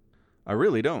 No? I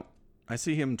really don't. I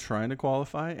see him trying to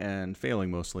qualify and failing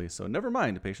mostly, so never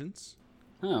mind, Patience.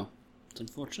 Oh, it's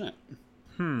unfortunate.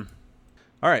 All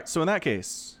right, so in that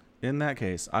case,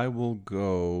 I will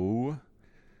go...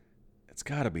 It's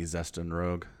got to be Zest and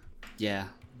Rogue. Yeah.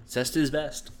 Zest is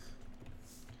best.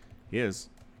 He is.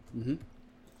 Mm-hmm.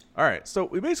 All right, so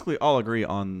we basically all agree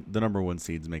on the number 1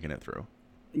 seeds making it through,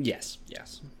 Yes.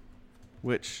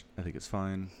 which I think is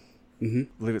fine. Mm-hmm. I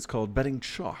believe it's called betting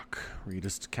chalk, where you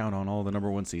just count on all the number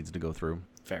 1 seeds to go through.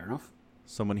 Fair enough.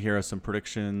 Someone here has some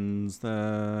predictions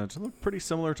that look pretty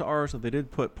similar to ours, so they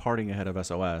did put Parting ahead of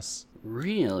SOS.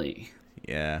 Really?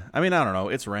 Yeah. I mean, I don't know.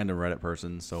 It's random Reddit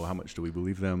person, so how much do we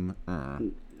believe them?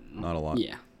 Not a lot.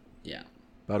 Yeah.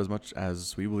 About as much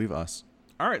as we believe us.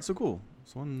 All right, so cool.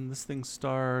 So when this thing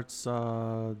starts,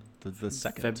 the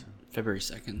 2nd. February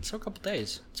 2nd. So a couple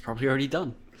days. It's probably already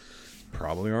done.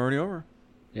 Probably already over.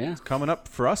 Yeah. Coming up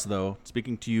for us, though,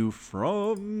 speaking to you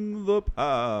from the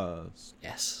past.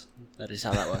 Yes. That is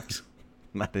how that works.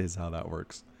 That is how that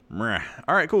works. All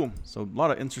right, cool. So a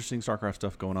lot of interesting StarCraft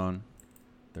stuff going on.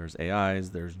 There's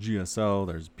AIs, there's GSL,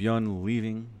 there's Bjorn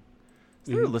leaving.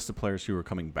 Is there a list of players who are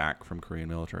coming back from Korean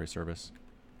military service?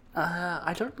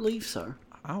 I don't believe so.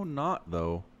 How not,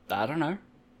 though? I don't know.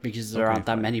 Because there Okay, aren't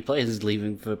that fine. many players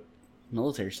leaving for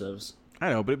military service. I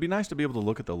know, but it'd be nice to be able to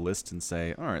look at the list and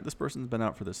say, all right, this person's been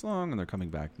out for this long and they're coming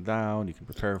back down. You can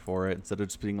prepare for it instead of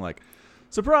just being like,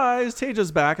 surprise,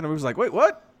 Taja's back. And everyone's like, wait,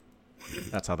 what?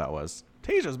 That's how that was.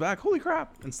 Taja's back. Holy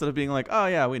crap. Instead of being like, oh,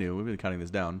 yeah, we knew. We've been counting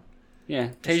this down.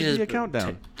 Yeah. There should be a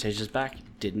countdown. Taja's back.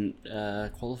 Didn't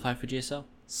qualify for GSL.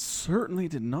 Certainly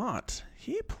did not.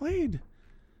 He played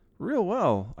real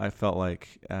well, I felt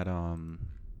like, at,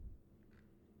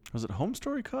 was it Home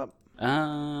Story Cup?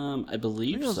 I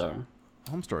believe so.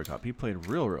 Home Story Cup. He played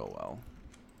real well.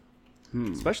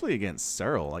 Especially against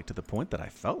Cyril, like to the point that I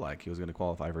felt like he was going to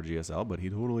qualify for GSL, but he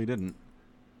totally didn't.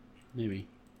 Maybe.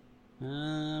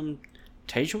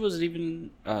 Tasia wasn't even.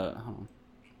 Hold on.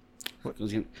 What?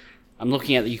 I'm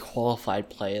looking at the qualified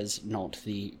players, not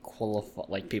the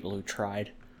people who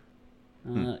tried.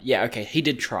 Yeah. Okay. He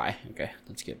did try. Okay,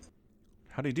 that's good.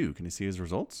 How'd he do? Can you see his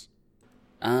results?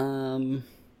 I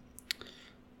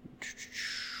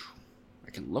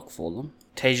can look for them.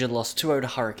 Tasia lost 2-0 to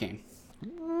Hurricane.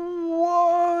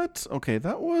 What? Okay,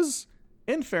 that was,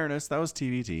 in fairness, that was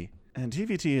TVT. And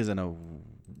TVT is in a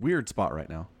weird spot right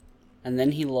now. And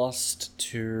then he lost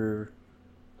to...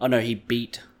 Oh no, he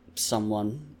beat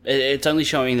someone. It's only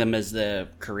showing them as their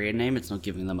career name. It's not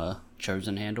giving them a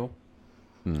chosen handle.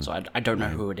 So I don't know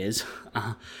who it is.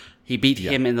 He beat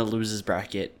him in the losers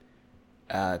bracket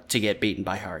to get beaten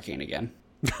by Hurricane again.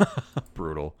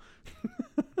 Brutal.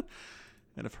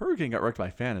 And if Hurricane got wrecked by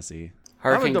Fantasy, I'm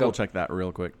Hurricane going to double got- check that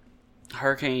real quick.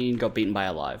 Hurricane got beaten by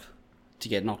Alive to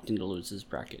get knocked into losers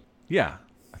bracket. Yeah,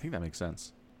 I think that makes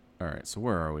sense. All right, so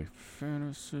where are we?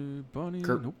 Fantasy Bunny?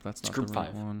 Nope, that's not Group the right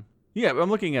 5. one. Yeah, but I'm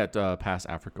looking at past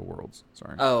Africa Worlds.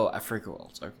 Sorry. Oh, Africa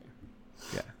Worlds. Okay.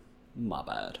 Yeah. My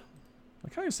bad.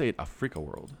 Like how you say it, Africa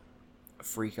World.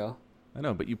 Africa. I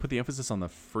know, but you put the emphasis on the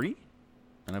free,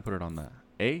 and I put it on the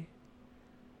A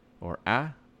or A.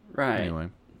 Right. Anyway.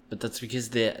 But that's because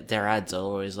their ads are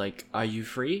always like, "Are you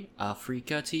free?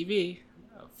 Africa TV,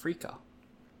 Africa."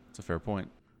 It's a fair point.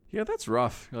 Yeah, that's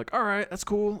rough. You're like, all right, that's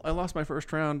cool. I lost my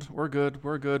first round. We're good.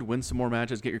 Win some more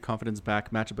matches. Get your confidence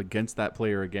back. Match up against that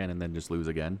player again, and then just lose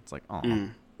again. It's like, oh.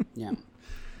 Yeah.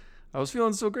 I was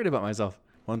feeling so great about myself.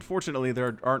 Well, unfortunately,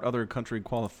 there aren't other country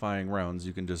qualifying rounds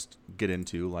you can just get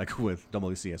into, like with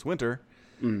WCS Winter.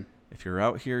 If you're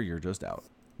out here, you're just out.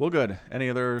 Well, good. Any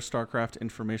other StarCraft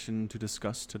information to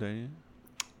discuss today?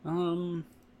 None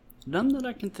that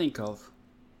I can think of.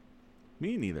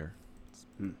 Me neither.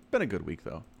 Been a good week,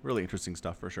 though. Really interesting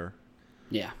stuff for sure.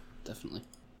 Yeah, definitely.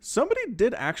 Somebody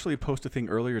did actually post a thing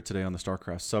earlier today on the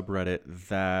StarCraft subreddit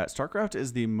that StarCraft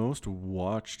is the most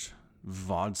watched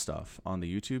VOD stuff on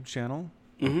the YouTube channel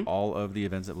of all of the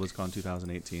events at BlizzCon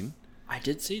 2018. I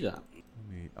did see that.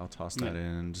 I'll toss that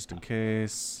in just in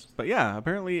case. But yeah,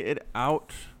 apparently it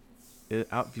outviews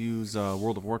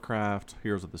World of Warcraft,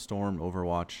 Heroes of the Storm,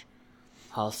 Overwatch,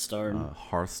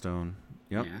 Hearthstone.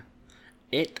 Yep. Yeah.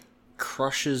 It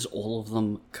crushes all of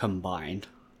them combined.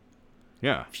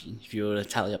 Yeah. If you were to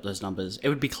tally up those numbers, it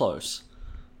would be close.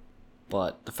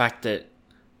 But the fact that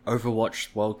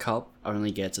Overwatch World Cup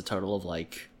only gets a total of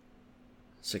like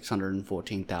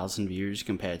 614,000 views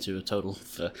compared to a total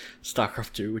for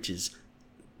StarCraft 2, which is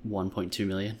 1.2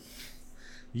 million.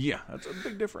 Yeah, that's a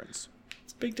big difference.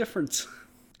 It's a big difference.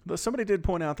 Though somebody did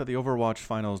point out that the Overwatch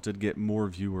finals did get more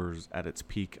viewers at its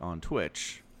peak on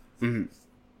Twitch.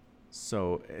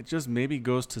 So it just maybe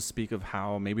goes to speak of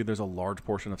how maybe there's a large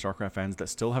portion of StarCraft fans that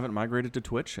still haven't migrated to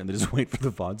Twitch and they just wait for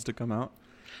the VODs to come out.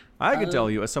 I can tell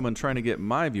you, as someone trying to get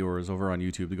my viewers over on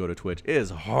YouTube to go to Twitch,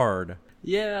 is hard.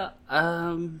 Yeah,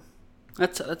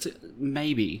 that's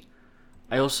maybe.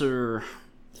 I also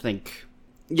think,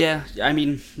 yeah, I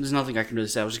mean, there's nothing I can really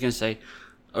say. I was just gonna say,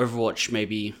 Overwatch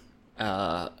maybe,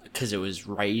 because it was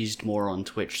raised more on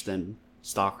Twitch than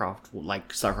StarCraft,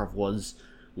 like StarCraft was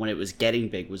when it was getting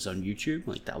big, was on YouTube.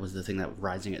 Like that was the thing that was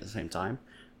rising at the same time,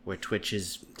 where Twitch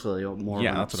is clearly more of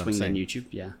an upswing than YouTube.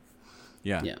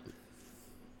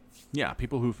 Yeah,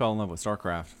 people who fell in love with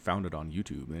StarCraft found it on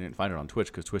YouTube. They didn't find it on Twitch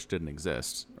because Twitch didn't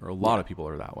exist. Or a lot of people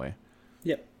are that way.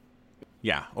 Yep.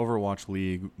 Yeah, Overwatch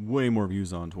League, way more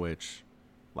views on Twitch.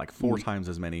 Like 4 times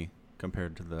as many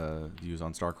compared to the views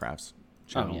on StarCraft's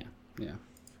channel. Oh, yeah.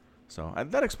 So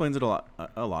that explains it a lot,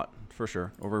 for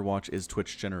sure. Overwatch is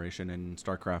Twitch generation and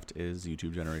StarCraft is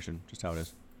YouTube generation. Just how it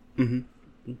is.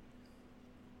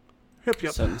 Yep.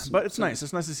 But it's nice.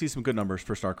 It's nice to see some good numbers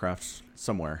for StarCraft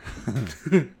somewhere.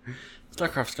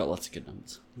 StarCraft's got lots of good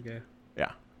numbers. Okay.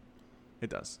 Yeah,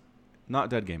 it does. Not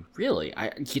dead game. Really?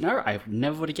 I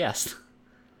never would have guessed.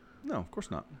 No, of course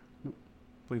not. I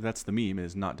believe that's the meme,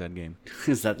 is not dead game.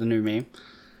 Is that the new meme?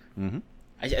 Mm-hmm.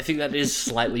 I think that is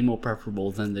slightly more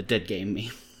preferable than the dead game meme.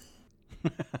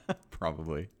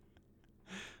 Probably.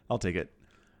 I'll take it.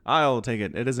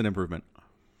 It is an improvement.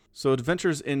 So,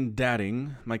 Adventures in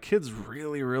Dadding. My kids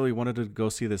really, really wanted to go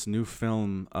see this new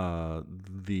film,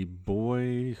 The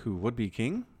Boy Who Would Be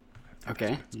King.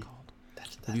 Okay. That's what it's called.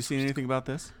 Have you seen anything about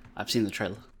this? I've seen the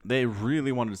trailer. They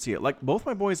really wanted to see it. Like, both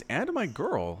my boys and my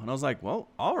girl. And I was like, well,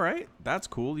 all right. That's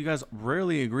cool. You guys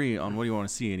rarely agree on what you want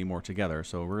to see anymore together,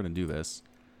 so we're going to do this.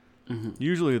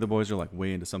 Usually the boys are like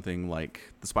way into something like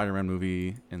the Spider-Man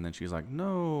movie, and then she's like,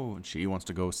 no, and she wants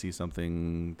to go see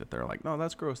something that they're like, no,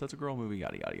 that's gross, that's a girl movie,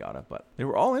 yada yada yada. But they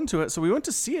were all into it, so we went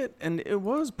to see it, and it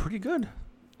was pretty good.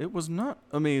 It was not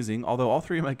amazing, although all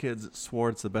 3 of my kids swore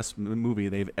it's the best movie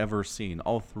they've ever seen.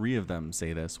 All 3 of them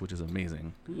say this, which is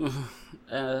amazing.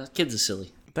 Kids are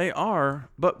silly. They are,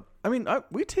 but I mean,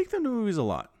 we take them to movies a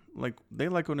lot. Like, they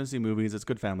like going to see movies. It's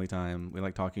good family time. We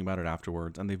like talking about it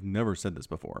afterwards, and they've never said this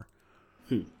before.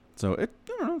 So I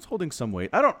don't know, it's holding some weight.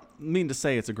 I don't mean to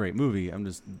say it's a great movie. I'm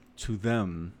just, to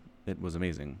them, it was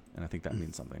amazing, and I think that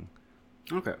means something.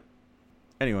 Okay.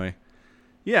 Anyway,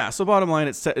 yeah, so bottom line,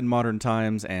 it's set in modern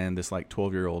times, and this, like,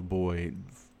 12-year-old boy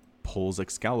pulls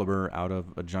Excalibur out of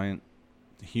a giant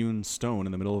hewn stone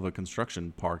in the middle of a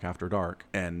construction park after dark.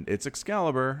 And it's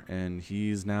Excalibur, and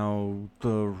he's now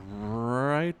the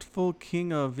rightful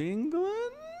king of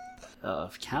England?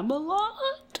 Of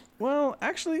Camelot? Well,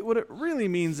 actually, what it really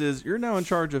means is you're now in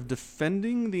charge of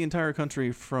defending the entire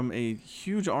country from a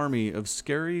huge army of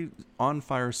scary,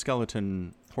 on-fire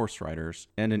skeleton horse riders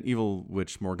and an evil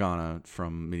witch Morgana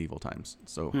from medieval times.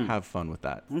 So have fun with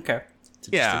that. Okay.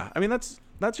 Yeah, I mean, that's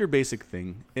your basic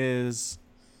thing, is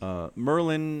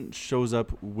Merlin shows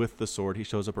up with the sword. He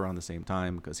shows up around the same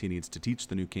time because he needs to teach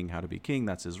the new king how to be king.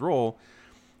 That's his role.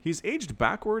 He's aged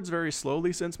backwards very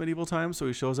slowly since medieval times, so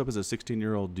he shows up as a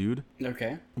 16-year-old dude.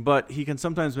 Okay. But he can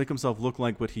sometimes make himself look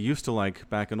like what he used to like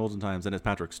back in olden times, and it's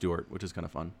Patrick Stewart, which is kind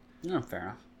of fun. No, fair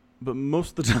enough. But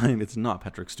most of the time, it's not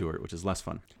Patrick Stewart, which is less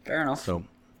fun. Fair enough. So,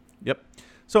 yep.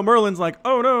 So Merlin's like,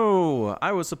 oh no,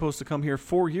 I was supposed to come here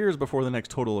 4 years before the next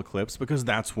total eclipse because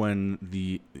that's when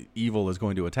the evil is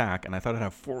going to attack. And I thought I'd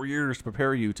have 4 years to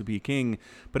prepare you to be king,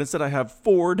 but instead I have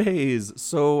 4 days.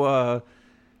 So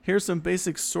here's some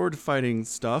basic sword fighting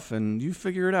stuff and you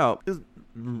figure it out.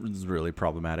 is really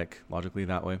problematic logically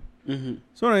that way. Mm-hmm.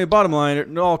 So anyway, bottom line,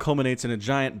 it all culminates in a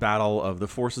giant battle of the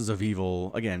forces of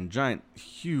evil. Again, giant,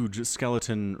 huge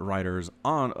skeleton riders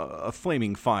on a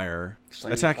flaming fire,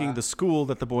 attacking the school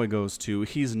that the boy goes to.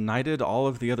 He's knighted all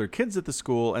of the other kids at the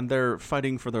school, and they're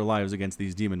fighting for their lives against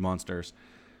these demon monsters,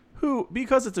 who,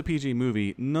 because it's a PG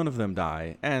movie, none of them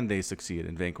die, and they succeed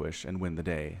and vanquish and win the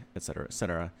day, etc.,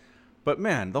 etc. But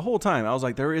man, the whole time, I was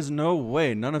like, there is no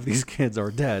way none of these kids are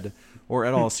dead or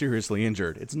at all seriously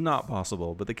injured. It's not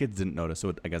possible, but the kids didn't notice,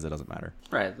 so I guess it doesn't matter.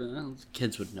 Right, the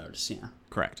kids would notice, yeah.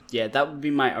 Correct. Yeah, that would be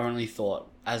my only thought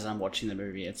as I'm watching the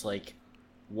movie. It's like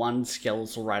one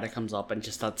skeletal rider comes up and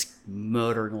just starts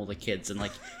murdering all the kids, and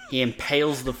like he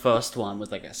impales the first one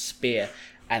with like a spear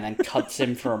and then cuts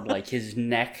him from like his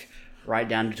neck right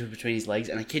down to between his legs,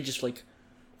 and the kid just like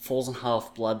falls in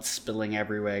half, blood spilling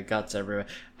everywhere, guts everywhere,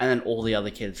 and then all the other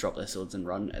kids drop their swords and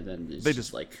run, and then it's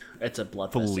just like, it's a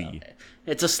bloodfest.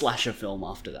 It's a slasher film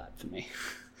after that for me.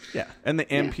 Yeah, and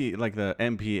the like the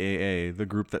MPAA, the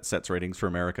group that sets ratings for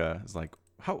America, is like,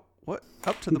 what?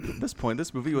 Up to this point,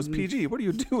 this movie was PG. What are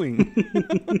you doing?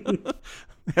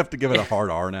 They have to give it a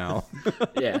hard R now.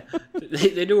 Yeah,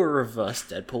 they do a reverse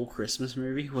Deadpool Christmas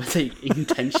movie where they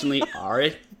intentionally R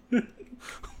it.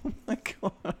 Oh my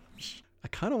gosh. I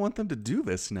kind of want them to do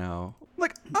this now.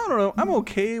 Like, I don't know. I'm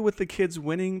okay with the kids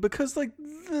winning because, like,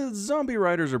 the zombie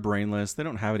riders are brainless. They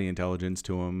don't have any intelligence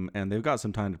to them, and they've got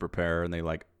some time to prepare, and they,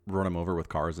 like, run them over with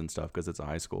cars and stuff because it's a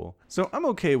high school. So I'm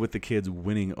okay with the kids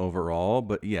winning overall,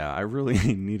 but yeah, I really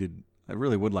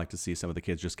would like to see some of the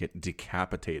kids just get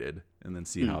decapitated and then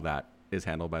see how that is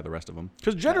handled by the rest of them.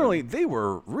 Because generally, they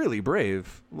were really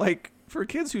brave. Like, for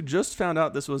kids who just found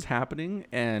out this was happening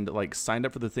and like signed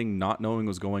up for the thing not knowing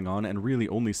what was going on and really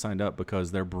only signed up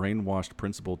because their brainwashed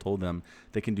principal told them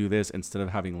they can do this instead of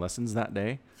having lessons that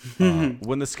day.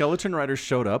 When the skeleton riders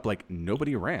showed up, like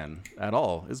nobody ran at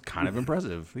all. It's kind of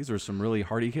impressive. These are some really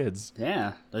hardy kids.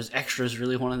 Yeah, those extras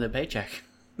really wanted their paycheck.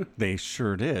 They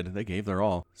sure did. They gave their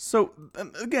all. So,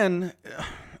 again,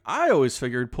 I always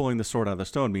figured pulling the sword out of the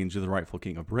stone means you're the rightful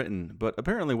king of Britain, but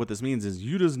apparently what this means is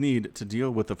you just need to deal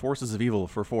with the forces of evil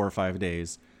for 4 or 5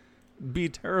 days, be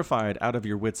terrified out of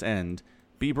your wits' end,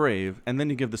 be brave, and then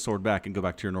you give the sword back and go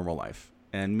back to your normal life.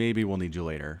 And maybe we'll need you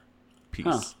later. Peace.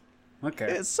 Huh.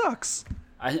 Okay. It sucks.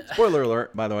 Spoiler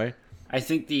alert, by the way. I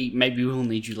think the maybe we'll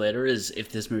need you later is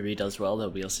if this movie does well,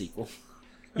 there'll be a sequel.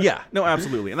 Yeah, no,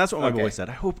 absolutely. And that's what my boy said.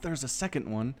 I hope there's a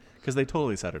second one, because they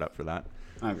totally set it up for that.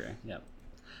 Okay, yep.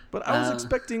 But I was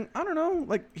expecting, I don't know,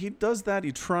 like, he does that,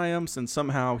 he triumphs, and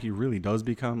somehow he really does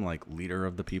become, like, leader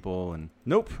of the people, and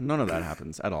nope, none of that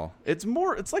happens at all. It's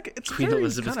more, it's like, it's Queen very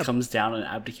Elizabeth kind of, comes down and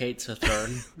abdicates her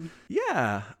throne.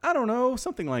 yeah, I don't know,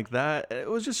 something like that. It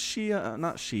was just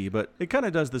not she, but it kind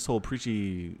of does this whole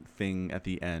preachy thing at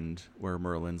the end, where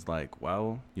Merlin's like,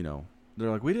 well, you know, they're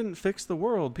like, we didn't fix the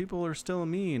world. People are still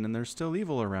mean and there's still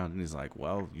evil around. And he's like,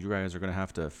 well, you guys are going to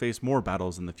have to face more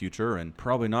battles in the future and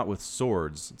probably not with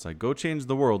swords. It's like, go change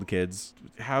the world, kids.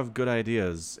 Have good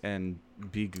ideas and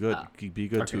be good. Be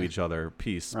good to each other.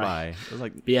 Peace. Right. Bye. It was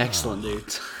like, be excellent,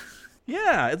 dudes.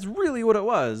 Yeah, it's really what it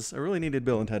was. I really needed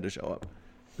Bill and Ted to show up.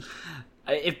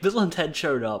 If Bill and Ted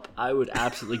showed up, I would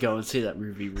absolutely go and see that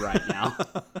movie right now.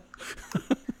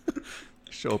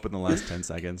 Show up in the last 10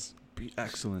 seconds. Be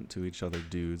excellent to each other,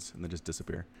 dudes, and then just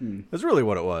disappear. That's really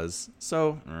what it was.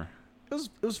 So it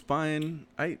was fine.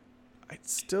 I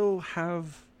still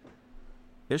have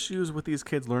issues with these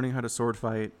kids learning how to sword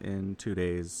fight in 2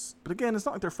 days. But again, it's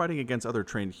not like they're fighting against other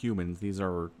trained humans. These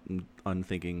are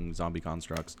unthinking zombie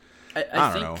constructs.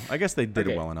 I don't know. I guess they did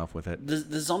well enough with it.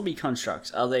 The zombie constructs,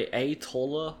 are they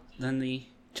taller than the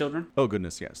children? Oh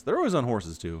goodness, yes. They're always on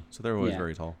horses too, so they're always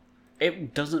very tall.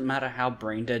 It doesn't matter how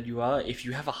brain dead you are. If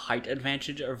you have a height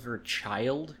advantage over a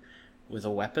child with a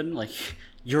weapon, like,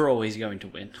 you're always going to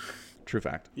win. True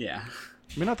fact. Yeah.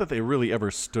 I mean, not that they really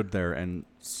ever stood there and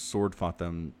sword fought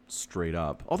them straight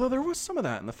up. Although there was some of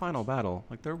that in the final battle.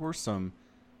 Like, there were some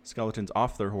skeletons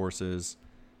off their horses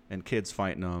and kids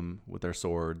fighting them with their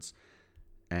swords.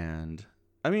 And,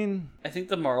 I mean... I think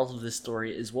the moral of this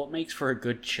story is what makes for a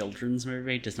good children's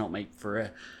movie does not make for a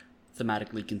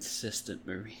thematically consistent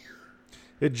movie.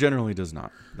 It generally does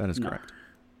not. That is correct.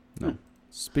 No.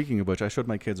 Speaking of which, I showed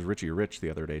my kids Richie Rich the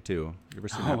other day, too. You ever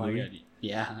seen that movie? God.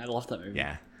 Yeah, I love that movie.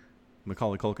 Yeah.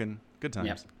 Macaulay Culkin. Good times.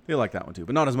 Yep. They like that one, too.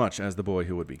 But not as much as The Boy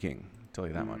Who Would Be King. I'll tell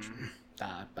you that much.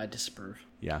 I disapprove.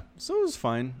 Yeah. So it was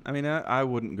fine. I mean, I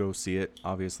wouldn't go see it,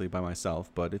 obviously, by myself.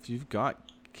 But if you've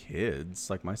got kids,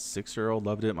 like my 6-year-old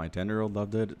loved it, my 10-year-old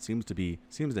loved it. It seems to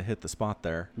hit the spot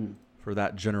there. For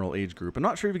that general age group. I'm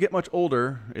not sure if you get much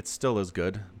older, it's still as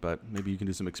good, but maybe you can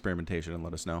do some experimentation and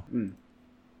let us know.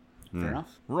 Fair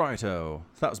enough. Righto.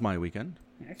 That was my weekend.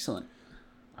 Excellent.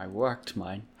 I worked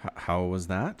mine. How was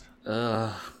that?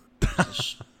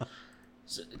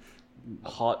 Just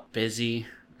hot, busy,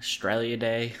 Australia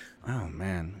Day. Oh,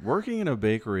 man. Working in a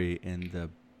bakery in the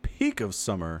peak of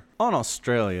summer on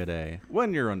Australia Day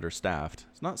when you're understaffed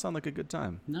does not sound like a good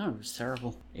time. No, it was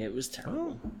terrible. It was terrible.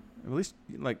 Well, at least,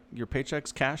 like, your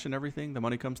paychecks cash and everything, the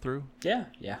money comes through. Yeah.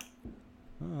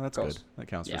 Oh, that's good. That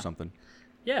counts for something.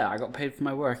 Yeah, I got paid for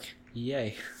my work.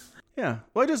 Yay. Yeah.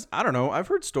 Well, I don't know. I've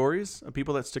heard stories of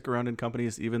people that stick around in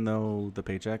companies even though the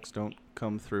paychecks don't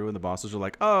come through and the bosses are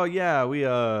like, oh, yeah, we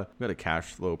got a cash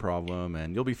flow problem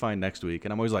and you'll be fine next week.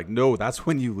 And I'm always like, no, that's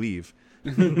when you leave.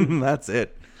 That's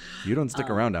it. You don't stick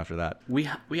around after that. We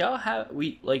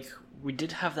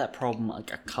did have that problem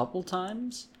like a couple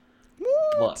times.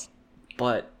 What?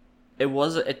 But it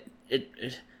was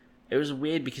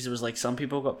weird because it was like some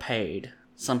people got paid,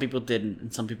 some people didn't,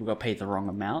 and some people got paid the wrong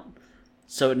amount.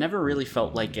 So it never really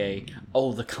felt like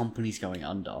the company's going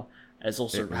under. It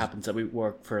also happens that we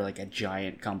work for like a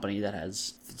giant company that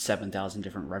has 7,000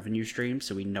 different revenue streams,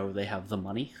 so we know they have the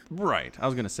money. Right. I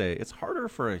was going to say, it's harder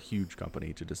for a huge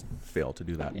company to just fail to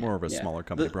do that. More of a smaller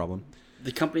company problem.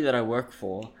 The company that I work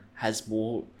for has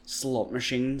more slot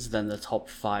machines than the top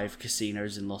 5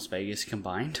 casinos in Las Vegas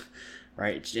combined,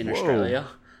 right, in Australia.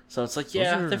 So it's like,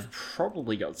 they've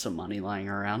probably got some money lying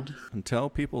around. Until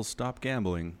people stop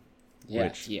gambling.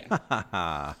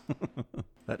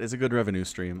 That is a good revenue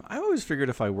stream. I always figured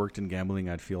if I worked in gambling,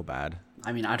 I'd feel bad.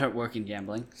 I mean, I don't work in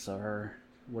gambling, so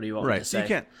what do you want me to say? Right,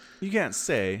 so you can't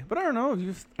say, but I don't know. Have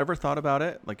you ever thought about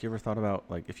it? Like, you ever thought about,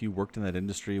 like, if you worked in that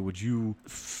industry, would you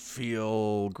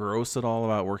feel gross at all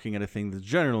about working at a thing that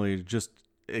generally just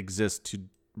exists to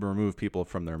remove people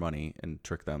from their money and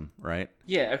trick them, right?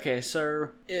 Yeah, okay, so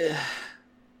the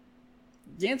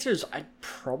answer is I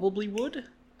probably would.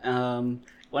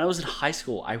 When I was in high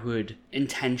school, I would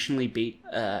intentionally beat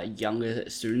younger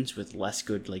students with less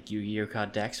good, like, Yu-Gi-Oh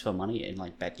card decks for money in,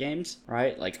 like, bet games,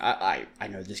 right? Like, I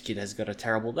know this kid has got a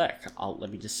terrible deck.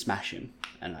 Let me just smash him,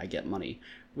 and I get money,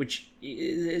 which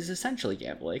is essentially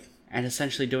gambling, and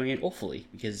essentially doing it awfully,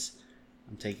 because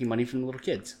I'm taking money from the little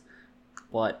kids.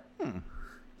 But,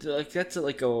 like, that's,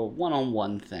 like, a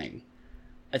one-on-one thing.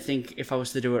 I think if I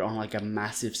was to do it on like a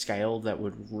massive scale that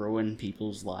would ruin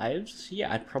people's lives,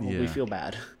 I'd probably feel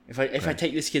bad. If I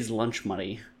take this kid's lunch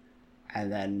money,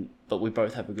 but we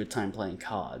both have a good time playing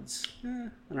cards,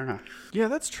 I don't know. Yeah,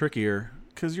 that's trickier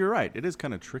because you're right. It is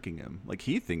kind of tricking him. Like,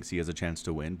 he thinks he has a chance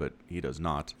to win, but he does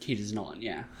not. He does not.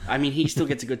 Yeah, I mean, he still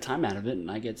gets a good time out of it,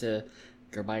 and I get to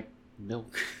go buy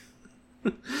milk.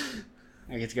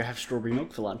 I get to go have strawberry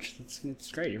milk for lunch.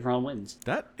 It's great. Everyone wins.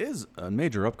 That is a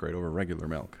major upgrade over regular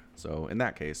milk. So in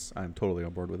that case, I'm totally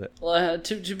on board with it. Well,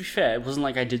 to be fair, it wasn't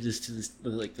like I did this to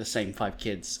like the same 5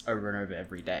 kids over and over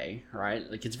every day, right?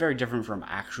 Like, it's very different from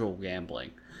actual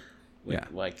gambling.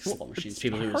 With, like, slot machines.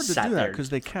 People who hard sat to do there that because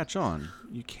they catch on.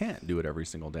 You can't do it every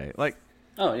single day. Like,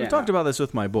 we talked about this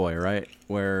with my boy, right?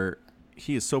 Where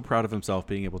he is so proud of himself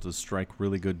being able to strike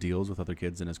really good deals with other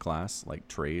kids in his class, like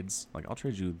trades. Like, I'll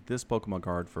trade you this Pokemon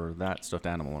card for that stuffed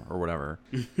animal or whatever.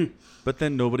 But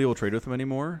then nobody will trade with him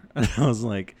anymore. And I was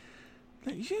like,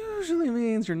 that usually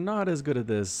means you're not as good at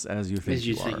this as you think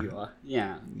you are.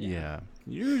 Yeah.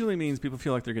 Usually means people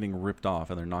feel like they're getting ripped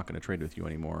off and they're not going to trade with you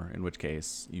anymore, in which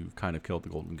case you've kind of killed the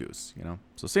golden goose, you know?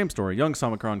 So same story. Young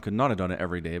Samicron could not have done it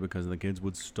every day because the kids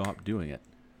would stop doing it.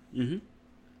 Mm-hmm.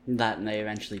 That, and they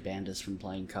eventually banned us from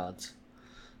playing cards.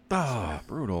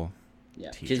 Brutal.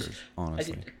 Yeah, teachers,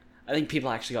 honestly. I think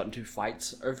people actually got into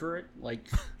fights over it. Like,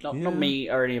 not me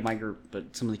or any of my group,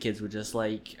 but some of the kids were just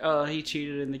like, oh, he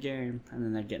cheated in the game. And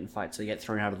then they'd get in fights, so they get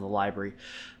thrown out of the library.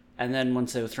 And then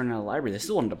once they were thrown out of the library, they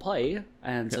still wanted to play.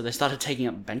 And so they started taking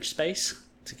up bench space,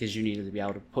 because you needed to be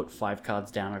able to put 5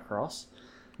 cards down across.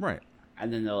 Right.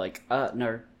 And then they're like,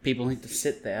 no, people need to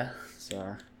sit there.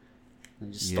 So they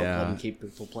just stopped letting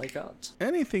people play cards.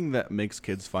 Anything that makes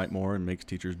kids fight more and makes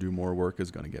teachers do more work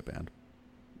is going to get banned.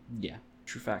 Yeah,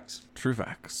 true facts. True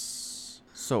facts.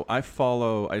 So I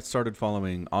started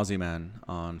following Aussie Man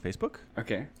on Facebook.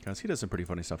 Okay. Because he does some pretty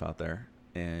funny stuff out there.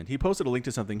 And he posted a link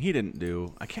to something he didn't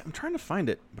do. I'm trying to find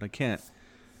it, but I can't.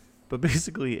 But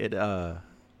basically,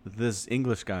 this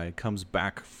English guy comes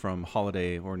back from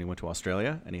holiday when he went to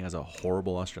Australia, and he has a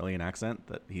horrible Australian accent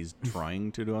that he's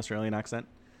trying to do Australian accent.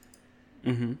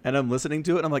 Mm-hmm. And I'm listening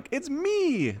to it, and I'm like, it's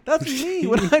me! That's me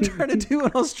when I try to do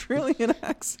an Australian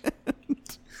accent.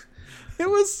 It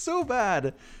was so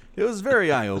bad. It was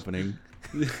very eye-opening.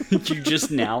 You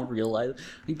just now realize...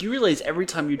 You realize every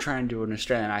time you try and do an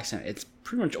Australian accent, it's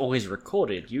pretty much always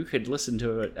recorded. You could listen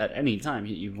to it at any time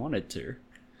you wanted to.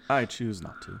 I choose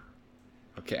not to.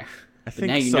 Okay. I But think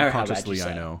now you know how bad subconsciously you I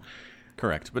suck. know.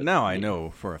 Correct. But now I know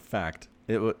for a fact.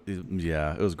 It was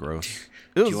gross.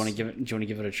 It was, Do you want to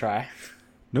give it a try?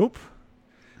 Nope.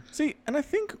 See, and I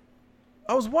think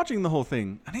I was watching the whole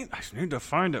thing. I need to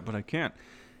find it, but I can't.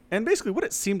 And basically what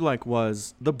it seemed like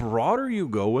was the broader you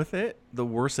go with it, the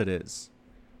worse it is.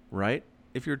 Right?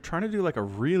 If you're trying to do like a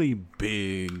really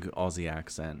big Aussie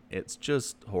accent, it's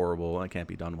just horrible and it can't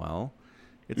be done well.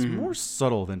 It's more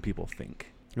subtle than people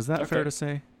think. Is that fair Okay. to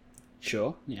say?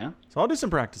 Sure. Yeah. So I'll do some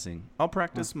practicing. I'll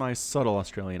practice my subtle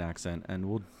Australian accent, and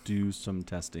we'll do some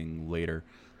testing later.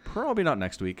 Probably not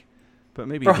next week, but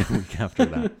maybe the week after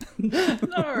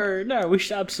that. No. We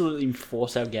should absolutely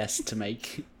force our guests to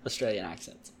make Australian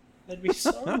accents. That'd be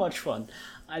so much fun.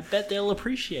 I bet they'll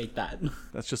appreciate that.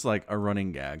 That's just like a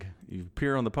running gag. You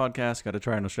appear on the podcast, got to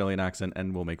try an Australian accent,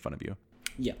 and we'll make fun of you.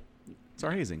 Yeah. It's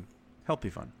our hazing. Healthy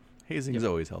fun. Hazing is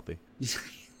always healthy.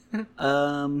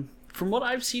 From what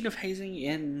I've seen of hazing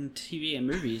in TV and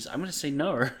movies, I'm going to say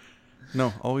no.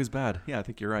 No, always bad. Yeah, I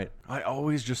think you're right. I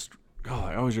always just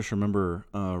remember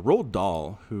Roald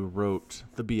Dahl, who wrote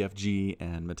The BFG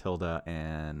and Matilda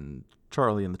and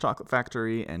Charlie and the Chocolate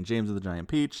Factory and James and the Giant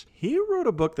Peach. He wrote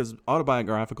a book that's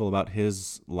autobiographical about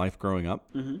his life growing up.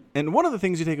 Mm-hmm. And one of the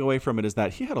things you take away from it is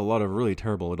that he had a lot of really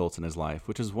terrible adults in his life,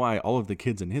 which is why all of the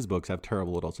kids in his books have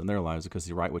terrible adults in their lives, because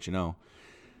you write what you know.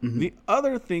 Mm-hmm. The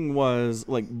other thing was,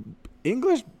 like,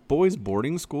 English boys'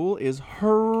 boarding school is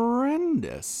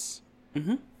horrendous.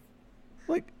 Mm-hmm.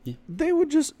 Like, they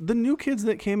would just, the new kids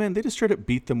that came in, they just straight up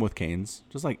beat them with canes,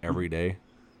 just like every day.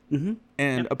 Mm-hmm.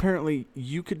 And apparently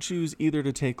you could choose either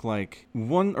to take like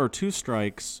 1 or 2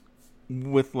 strikes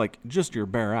with like just your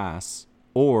bare ass,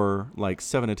 or like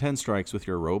 7 to 10 strikes with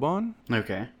your robe on.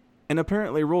 Okay. And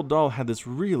apparently Roald Dahl had this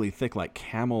really thick, like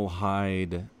camel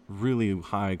hide, really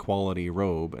high quality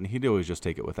robe, and he'd always just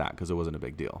take it with that because it wasn't a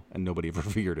big deal, and nobody ever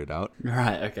figured it out.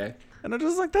 Right, okay. And I'm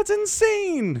just like, that's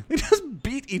insane. They just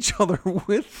beat each other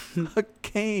with a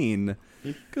cane.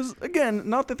 Because, again,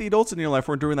 not that the adults in your life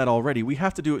weren't doing that already. We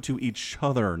have to do it to each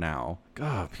other now.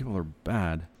 God, people are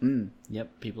bad.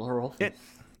 Yep, people are awful.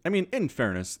 I mean, in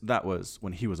fairness, that was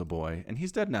when he was a boy, and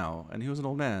he's dead now, and he was an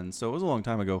old man, so it was a long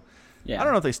time ago. Yeah. I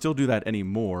don't know if they still do that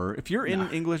anymore. If you're in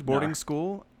English boarding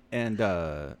school and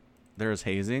there's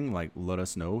hazing, like, let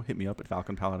us know. Hit me up at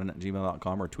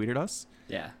falconpaladin@gmail.com or tweet at us.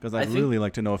 Yeah. Because I'd really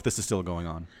like to know if this is still going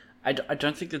on. I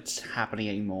don't think it's happening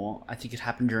anymore. I think it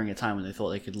happened during a time when they thought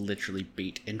they could literally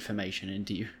beat information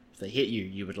into you. If they hit you,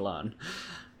 you would learn.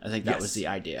 I think that was the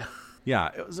idea. Yeah,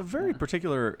 it was a very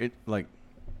particular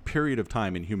period of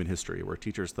time in human history where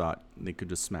teachers thought they could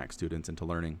just smack students into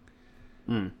learning.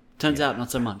 Turns out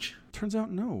not so much. Turns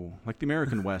out no. Like the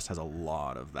American West has a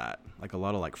lot of that. Like a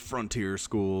lot of like frontier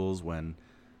schools when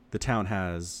the town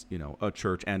has, you know, a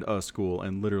church and a school,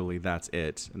 and literally that's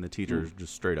it. And the teachers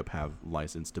just straight up have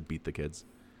license to beat the kids.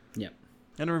 Yep.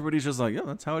 And everybody's just like, yeah,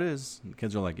 that's how it is. And the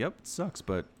kids are like, yep, it sucks,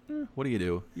 but what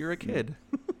do? You're a kid.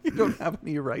 You don't have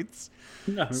any rights.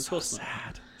 No, of So course not.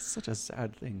 sad. Such a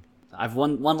sad thing. I've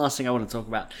one last thing I want to talk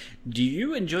about. Do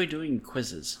you enjoy doing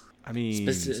quizzes? I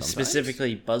mean, sometimes.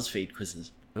 Specifically BuzzFeed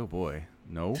quizzes. Oh boy,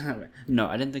 no. No,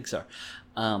 I didn't think so.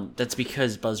 That's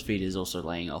because BuzzFeed is also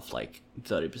laying off like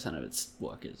 30% of its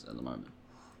workers at the moment.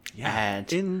 Yeah,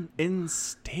 And in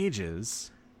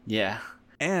stages, yeah,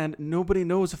 and nobody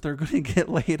knows if they're going to get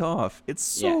laid off. It's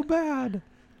so bad.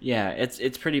 yeah,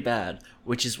 it's pretty bad.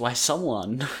 Which is why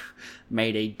someone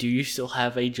made a "Do you still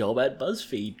have a job at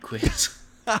BuzzFeed?" quiz.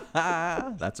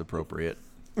 That's appropriate.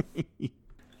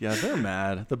 Yeah, they're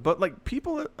mad. But like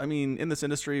people, I mean, in this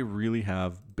industry, really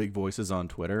have big voices on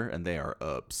Twitter, and they are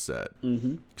upset.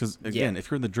 Because again, if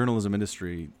you're in the journalism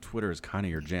industry, Twitter is kind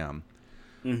of your jam.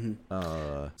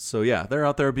 So yeah, they're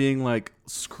out there being like,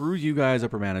 "Screw you guys,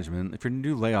 upper management. If you're gonna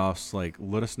do layoffs, like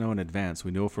let us know in advance. We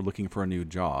know if we're looking for a new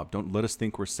job. Don't let us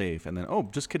think we're safe. And then, oh,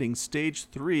 just kidding. Stage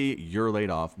 3, you're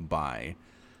laid off. Bye."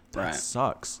 That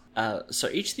sucks. So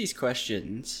each of these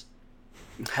questions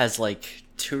has like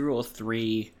 2 or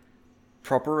 3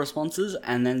 proper responses,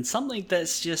 and then something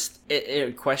that's just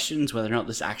it questions whether or not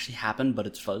this actually happened, but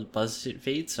it's for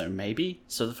BuzzFeed, so maybe.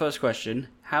 So the first question: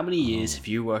 how many years have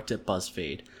you worked at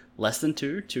BuzzFeed? Less than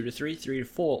 2, 2 to 3, 3 to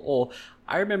 4, or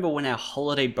I remember when our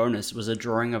holiday bonus was a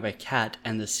drawing of a cat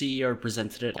and the CEO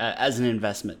presented it as an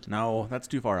investment. No, that's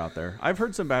too far out there. I've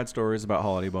heard some bad stories about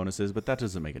holiday bonuses, but that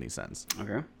doesn't make any sense.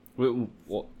 Okay.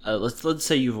 Let's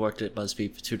say you've worked at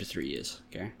BuzzFeed for 2 to 3 years.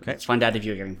 Okay. Let's find out if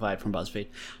you're getting fired from BuzzFeed.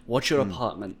 What's your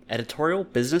department? Editorial,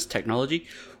 business, technology?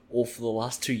 Or for the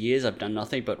last 2 years, I've done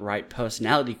nothing but write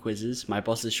personality quizzes. My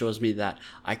boss assures me that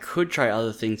I could try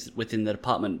other things within the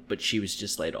department, but she was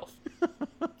just laid off.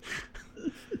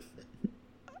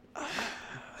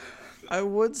 I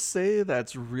would say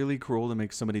that's really cruel to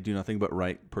make somebody do nothing but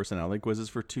write personality quizzes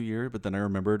for 2 years, but then I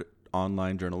remembered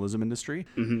online journalism industry.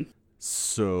 Mm-hmm.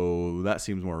 So that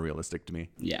seems more realistic to me.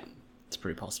 Yeah, it's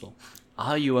pretty possible.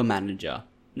 Are you a manager?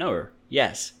 No.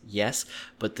 Yes. Yes.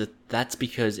 But that's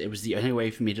because it was the only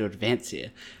way for me to advance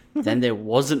here. Then there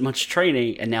wasn't much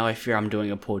training, and now I fear I'm doing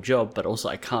a poor job, but also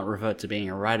I can't revert to being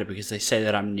a writer because they say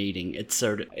that I'm needing. It's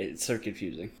so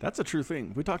confusing. That's a true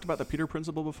thing. We talked about the Peter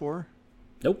Principle before.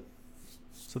 Nope.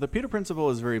 So the Peter Principle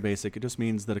is very basic. It just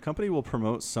means that a company will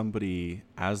promote somebody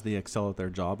as they excel at their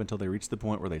job until they reach the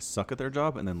point where they suck at their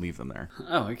job and then leave them there.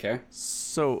 Oh, okay.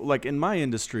 So, like in my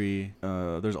industry,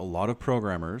 there's a lot of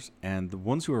programmers, and the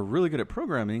ones who are really good at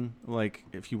programming, like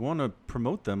if you want to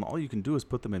promote them, all you can do is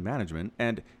put them in management.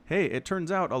 And hey, it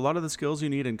turns out a lot of the skills you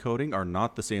need in coding are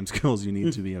not the same skills you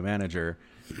need to be a manager.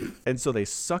 And so they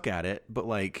suck at it, but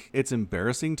like it's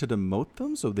embarrassing to demote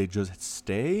them, so they just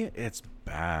stay. It's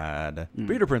bad.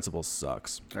 Peter Principle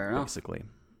sucks. Fair enough. Basically.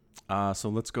 So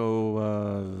let's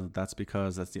go. That's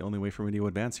because that's the only way for me to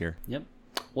advance here. Yep.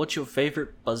 What's your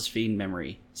favorite BuzzFeed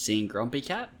memory? Seeing Grumpy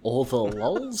Cat? Or the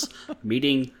lulz?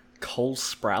 Meeting Cole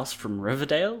Sprouse from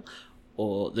Riverdale?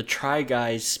 Or the Try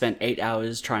Guys spent 8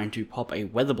 hours trying to pop a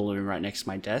weather balloon right next to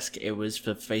my desk. It was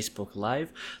for Facebook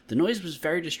Live. The noise was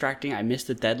very distracting. I missed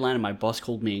the deadline and my boss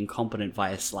called me incompetent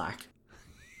via Slack.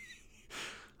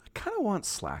 I kind of want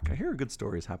Slack. I hear good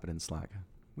stories happen in Slack.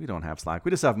 We don't have Slack.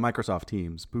 We just have Microsoft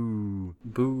Teams. Boo.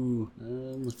 Boo.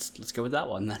 Let's go with that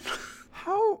one then.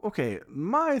 How? Okay,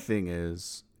 my thing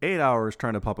is 8 hours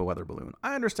trying to pop a weather balloon.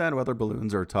 I understand weather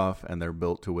balloons are tough and they're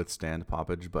built to withstand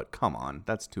poppage, but come on,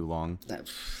 that's too long.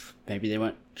 Maybe they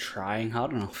weren't trying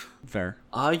hard enough. Fair.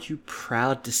 Are you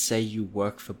proud to say you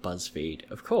work for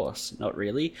BuzzFeed? Of course, not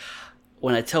really.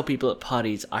 When I tell people at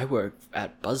parties I work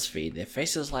at BuzzFeed, their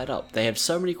faces light up. They have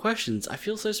so many questions. I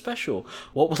feel so special.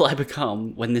 What will I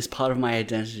become when this part of my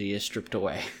identity is stripped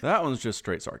away? That one's just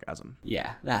straight sarcasm.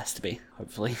 Yeah, that has to be,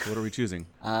 hopefully. What are we choosing?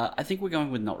 I think we're going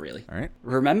with not really. All right.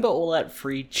 Remember all that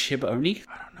free Chiboni?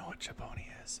 I don't know what Chiboni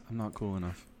is. I'm not cool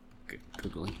enough.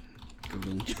 Googling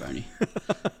Chiboni.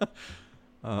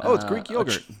 It's Greek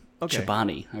yogurt. Okay.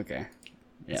 Chobani, okay.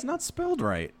 It's not spelled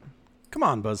right. Come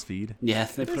on, BuzzFeed. Yeah,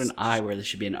 they put an I where there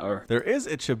should be an O. There is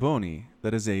a Chiboni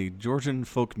that is a Georgian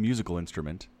folk musical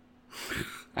instrument.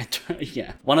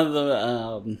 Yeah. One of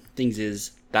the things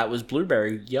is that was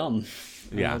blueberry. Yum.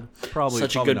 Yeah, probably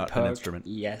not perk. an instrument.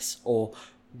 Yes. Or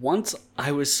once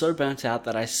I was so burnt out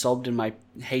that I sobbed in my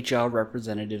HR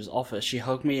representative's office. She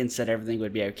hugged me and said everything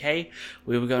would be okay.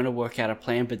 We were going to work out a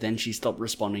plan, but then she stopped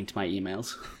responding to my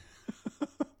emails.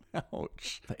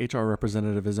 Ouch. The HR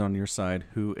representative is on your side.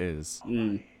 Who is?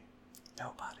 Nobody.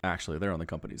 Actually, they're on the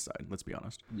company's side. Let's be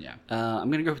honest. Yeah. I'm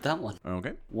going to go with that one.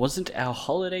 Okay. Wasn't our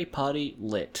holiday party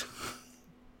lit?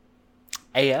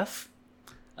 AF.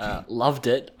 Loved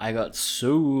it. I got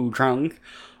so drunk.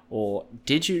 Or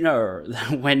did you know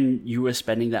that when you were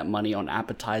spending that money on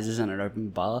appetizers and an open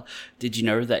bar, did you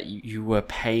know that you were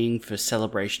paying for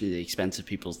celebration at the expense of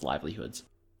people's livelihoods?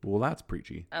 Well, that's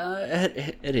preachy.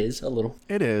 It is, a little.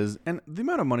 It is. And the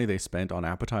amount of money they spent on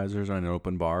appetizers and an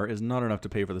open bar is not enough to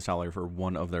pay for the salary for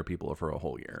one of their people for a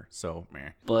whole year. So, meh.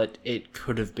 But it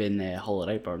could have been their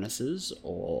holiday bonuses,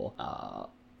 or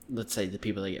let's say the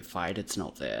people that get fired, it's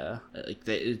not their...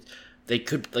 They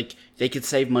could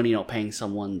save money not paying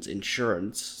someone's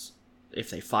insurance if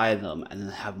they fire them and then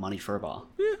have money for a bar.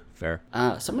 Yeah, fair. So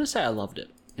I'm going to say I loved it.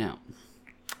 Yeah.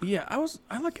 Yeah,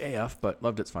 I like AF, but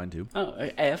loved it's fine too. Oh,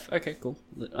 AF. Okay, cool.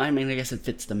 I mean, I guess it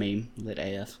fits the meme, lit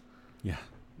AF. Yeah.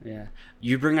 Yeah.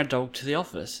 You bring a dog to the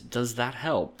office. Does that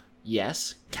help?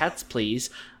 Yes. Cats, please.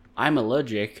 I'm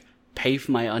allergic. Pay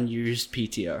for my unused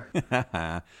PTO.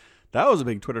 That was a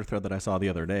big Twitter thread that I saw the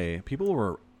other day. People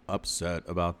were upset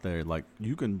about their, like,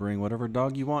 you can bring whatever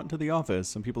dog you want to the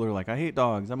office. And people are like, I hate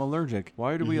dogs. I'm allergic.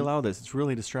 Why do we allow this? It's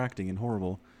really distracting and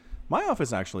horrible. My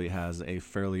office actually has a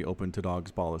fairly open to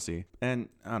dogs policy, and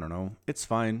I don't know, it's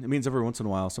fine. It means every once in a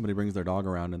while somebody brings their dog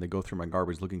around and they go through my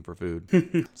garbage looking for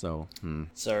food. So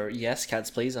yes,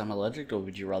 cats please, I'm allergic, or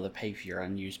would you rather pay for your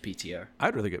unused PTO?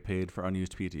 I'd rather get paid for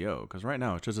unused PTO, because right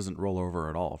now it just doesn't roll over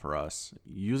at all for us.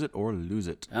 Use it or lose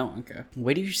it. Oh, okay.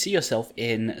 Where do you see yourself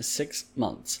in 6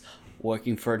 months?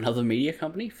 Working for another media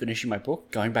company, finishing my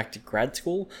book, going back to grad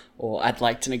school, or I'd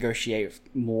like to negotiate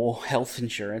more health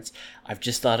insurance. I've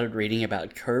just started reading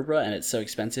about Cobra and it's so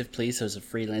expensive. Please, I was a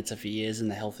freelancer for years and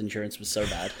the health insurance was so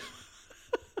bad.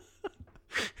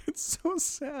 It's so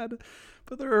sad.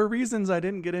 But there are reasons I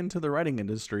didn't get into the writing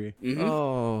industry. Mm-hmm.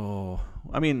 Oh,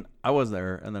 I mean, I was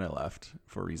there and then I left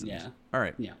for reasons. Yeah. All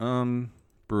right. Yeah.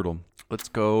 Brutal. Let's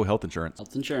go health insurance.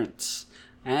 Health insurance.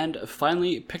 And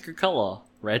finally, pick a color.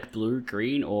 Red, blue,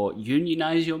 green, or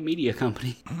unionize your media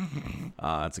company.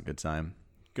 That's a good time.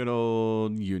 Good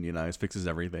old unionize fixes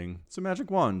everything. It's a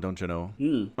magic wand, don't you know?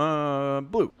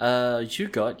 Blue.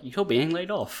 You're being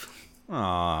laid off.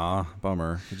 Ah,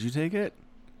 bummer. Did you take it?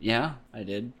 Yeah, I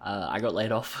did. I got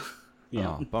laid off.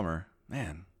 Yeah. Oh, bummer.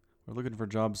 Man, we're looking for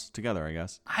jobs together, I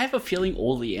guess. I have a feeling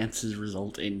all the answers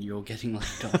result in you're getting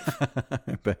laid off.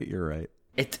 I bet you're right.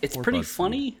 It's Poor pretty BuzzFeed.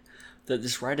 funny that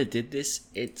this writer did this.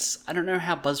 I don't know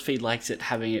how BuzzFeed likes it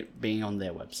having it being on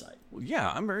their website. Well,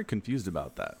 yeah, I'm very confused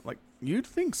about that. Like, you'd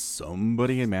think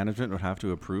somebody in management would have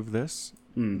to approve this,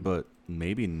 but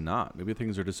maybe not. Maybe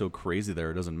things are just so crazy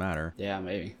there it doesn't matter. Yeah,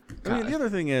 maybe. I mean, the other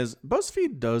thing is,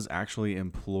 BuzzFeed does actually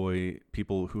employ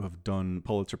people who have done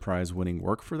Pulitzer Prize winning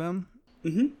work for them.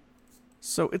 Mm-hmm.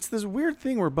 So it's this weird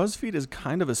thing where BuzzFeed is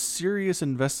kind of a serious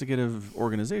investigative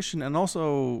organization and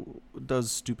also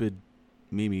does stupid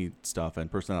meme stuff and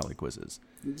personality quizzes.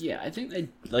 Yeah, I think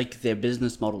their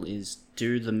business model is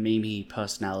do the meme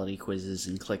personality quizzes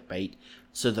and clickbait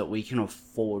so that we can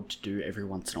afford to do every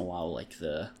once in a while like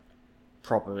the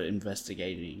proper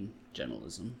investigating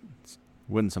journalism.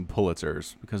 Win some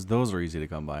Pulitzers, because those are easy to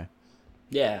come by.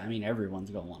 Yeah, I mean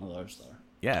everyone's got one of those though.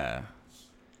 Yeah.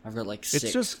 I've got like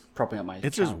 6 propping up my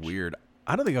It's couch. just weird.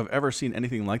 I don't think I've ever seen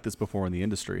anything like this before in the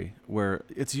industry, where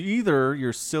it's either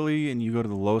you're silly and you go to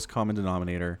the lowest common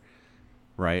denominator,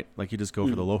 right? Like you just go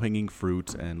for the low-hanging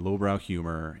fruit and lowbrow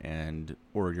humor,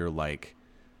 or you're like,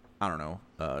 I don't know,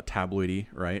 tabloidy,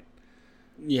 right?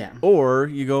 Yeah. Or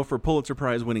you go for Pulitzer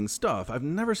Prize winning stuff. I've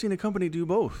never seen a company do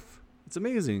both. It's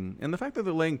amazing. And the fact that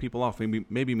they're laying people off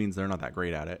maybe means they're not that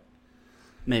great at it.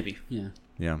 Maybe, yeah.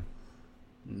 Yeah.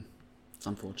 It's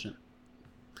unfortunate.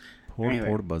 Poor Anyway.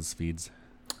 BuzzFeeds.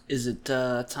 Is it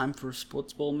time for a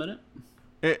sports ball minute?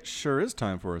 It sure is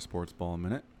time for a sports ball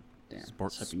minute. Damn,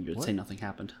 Sports- I was hoping you would what? say nothing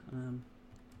happened.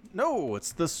 No,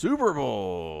 it's the Super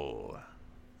Bowl.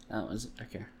 Oh, is it?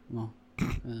 Okay. Well,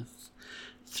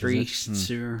 3,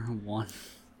 2, 1.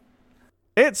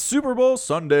 It's Super Bowl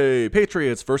Sunday.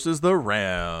 Patriots versus the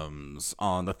Rams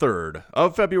on the 3rd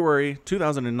of February,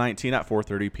 2019 at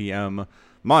 4:30 p.m.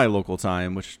 my local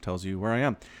time, which tells you where I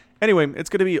am. Anyway, it's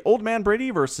going to be Old Man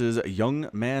Brady versus Young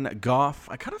Man Goff.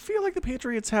 I kind of feel like the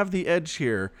Patriots have the edge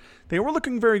here. They were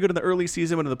looking very good in the early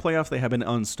season, but in the playoffs, they have been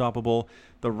unstoppable.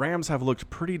 The Rams have looked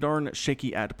pretty darn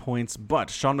shaky at points, but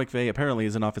Sean McVay apparently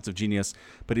is an offensive genius,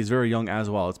 but he's very young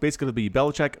as well. It's basically going to be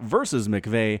Belichick versus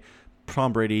McVay,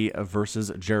 Tom Brady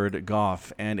versus Jared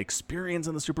Goff, and experience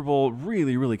in the Super Bowl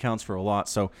really, really counts for a lot.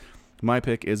 So my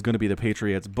pick is going to be the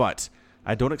Patriots, but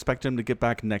I don't expect him to get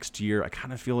back next year. I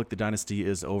kind of feel like the dynasty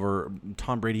is over.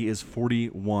 Tom Brady is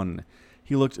 41.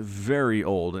 He looked very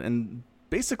old, and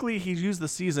basically he used the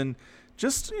season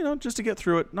just to get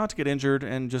through it, not to get injured,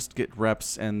 and just get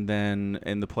reps, and then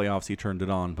in the playoffs he turned it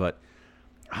on. But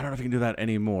I don't know if he can do that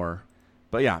anymore.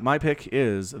 But yeah, my pick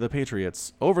is the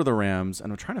Patriots over the Rams,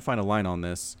 and I'm trying to find a line on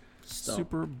this. Stop.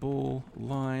 Super Bowl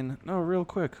line. No, real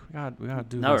quick. We got to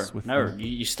do No, this with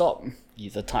you stop.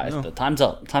 The time's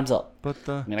up. Time's up. But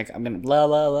the I'm gonna blah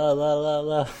blah blah blah blah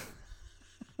blah.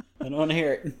 I don't want to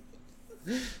hear it.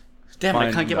 Damn, I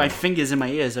Fine, can't get no. my fingers in my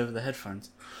ears over the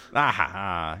headphones. you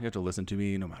have to listen to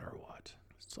me no matter what.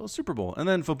 So Super Bowl, and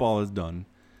then football is done,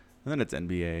 and then it's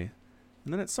NBA,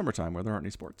 and then it's summertime where there aren't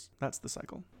any sports. That's the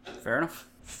cycle. Fair enough.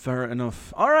 Fair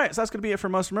enough. All right, so that's going to be it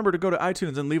from us. Remember to go to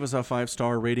iTunes and leave us a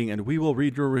 5-star rating, and we will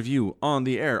read your review on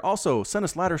the air. Also, send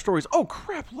us ladder stories. Oh,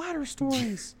 crap, ladder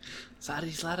stories.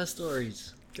 Fatty's ladder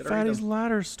stories. Gotta read Fatty's them.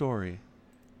 ladder story.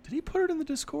 Did he put it in the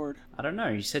Discord? I don't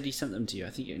know. He said he sent them to you.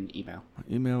 I think in an email.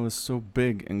 My email is so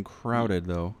big and crowded,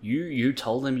 though. You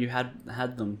told him you had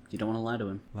them. You don't want to lie to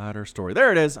him. Ladder story.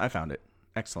 There it is. I found it.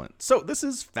 Excellent. So this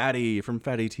is Fatty from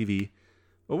Fatty TV,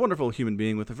 a wonderful human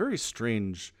being with a very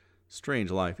strange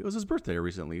life. It was his birthday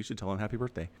recently. You should tell him happy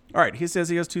birthday. All right, he says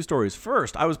he has 2 stories.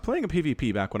 First, I was playing a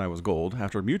PvP back when I was gold.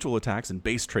 After mutual attacks and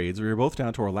base trades, we were both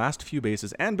down to our last few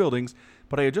bases and buildings,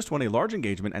 but I had just won a large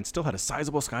engagement and still had a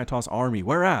sizable Skytoss army,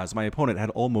 whereas my opponent had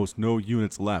almost no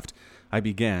units left. I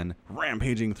began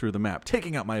rampaging through the map,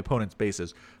 taking out my opponent's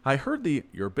bases. I heard the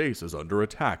 "Your base is under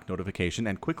attack" notification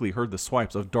and quickly heard the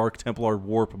swipes of Dark Templar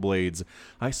warp blades.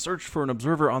 I searched for an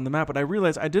observer on the map, and I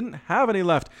realized I didn't have any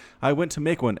left. I went to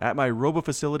make one at my robo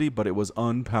facility, but it was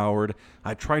unpowered.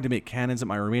 I tried to make cannons at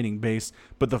my remaining base,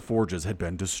 but the forges had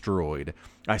been destroyed.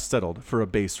 I settled for a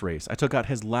base race. I took out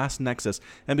his last nexus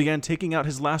and began taking out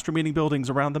his last remaining buildings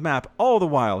around the map, all the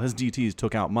while his DTs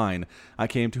took out mine. I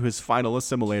came to his final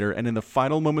assimilator, and in the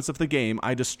final moments of the game,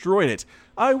 I destroyed it.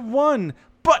 I won!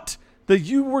 But The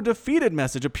 "you were defeated"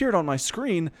 message appeared on my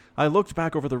screen. I looked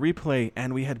back over the replay,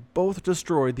 and we had both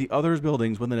destroyed the other's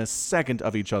buildings within a second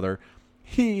of each other.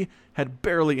 He had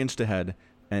barely inched ahead,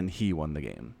 and he won the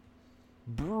game.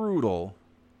 Brutal.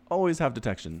 Always have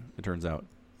detection, it turns out.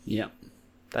 Yep.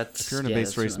 That's, if you're in a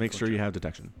base race, make sure you have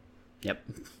detection. Yep.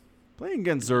 Playing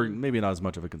against Zerg, maybe not as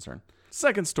much of a concern.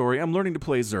 Second story, I'm learning to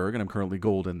play Zerg, and I'm currently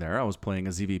gold in there. I was playing a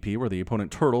ZVP where the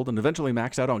opponent turtled and eventually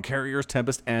maxed out on Carriers,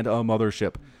 Tempest, and a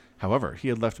Mothership. However, he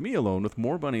had left me alone with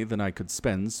more money than I could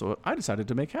spend, so I decided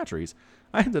to make hatcheries.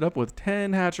 I ended up with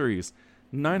 10 hatcheries,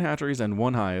 9 hatcheries, and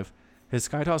 1 hive. His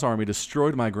Skytoss army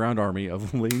destroyed my ground army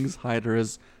of Lings,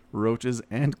 Hydras, Roaches,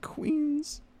 and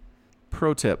Queens.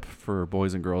 Pro tip for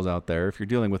boys and girls out there, if you're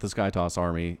dealing with a Skytoss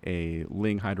army, a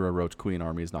Ling, Hydra, Roach, Queen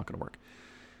army is not going to work.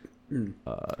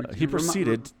 He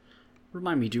proceeded...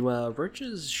 Remind me, do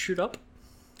roaches shoot up?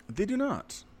 They do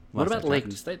not. What about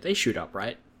Lings? They shoot up,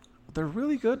 right? They're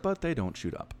really good, but they don't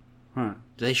shoot up. Huh.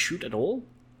 Do they shoot at all?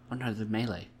 Oh no, they're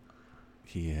melee.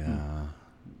 Yeah.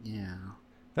 Yeah.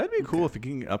 That'd be cool if you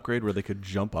can upgrade where they could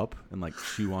jump up and like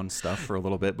chew on stuff for a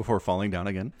little bit before falling down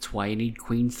again. That's why you need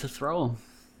queens to throw them.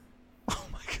 Oh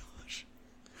my gosh.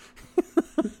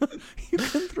 You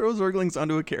can throw Zerglings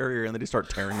onto a carrier and then they start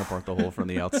tearing apart the hull from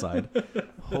the outside.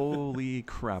 Holy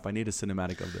crap, I need a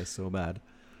cinematic of this so bad.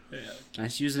 Yeah.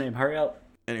 Nice username, hurry up.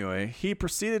 Anyway, he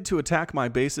proceeded to attack my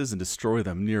bases and destroy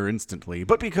them near instantly,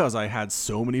 but because I had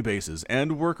so many bases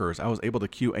and workers, I was able to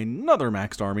queue another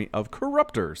maxed army of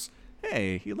Corruptors.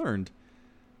 Hey, he learned.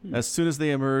 As soon as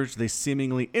they emerged, they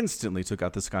seemingly instantly took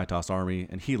out the Skytoss army,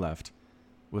 and he left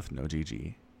with no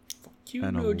GG. You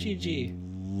and no GG.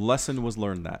 Lesson was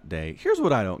learned that day. Here's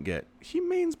what I don't get. He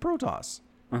mains Protoss.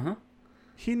 Uh-huh.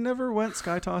 He never went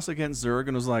Skytoss against Zerg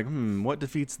and was like, what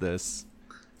defeats this?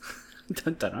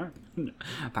 Don't know.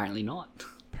 Apparently not.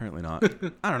 Apparently not.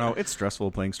 I don't know. It's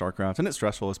stressful playing StarCraft, and it's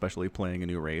stressful especially playing a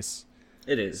new race.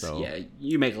 It is. So, yeah,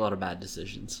 you make a lot of bad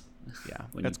decisions. Yeah,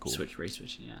 when that's you cool.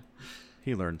 Switch, yeah.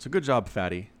 He learned. So good job,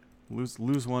 Fatty. Lose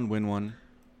one, win one.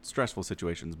 Stressful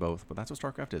situations both, but that's what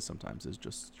StarCraft is sometimes, is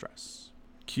just stress.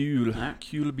 Cool. Right.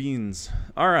 Cool beans.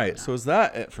 All right, so is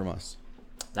that it from us?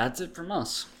 That's it from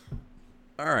us.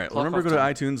 All right, Clock remember, off go to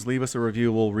time. iTunes, leave us a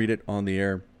review. We'll read it on the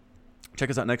air. Check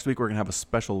us out next week. We're going to have a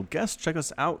special guest. Check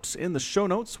us out in the show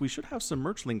notes. We should have some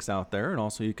merch links out there, and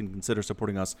also you can consider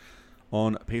supporting us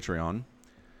on Patreon.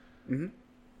 Mm-hmm.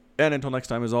 And until next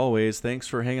time, as always, thanks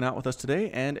for hanging out with us today,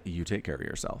 and you take care of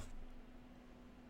yourself.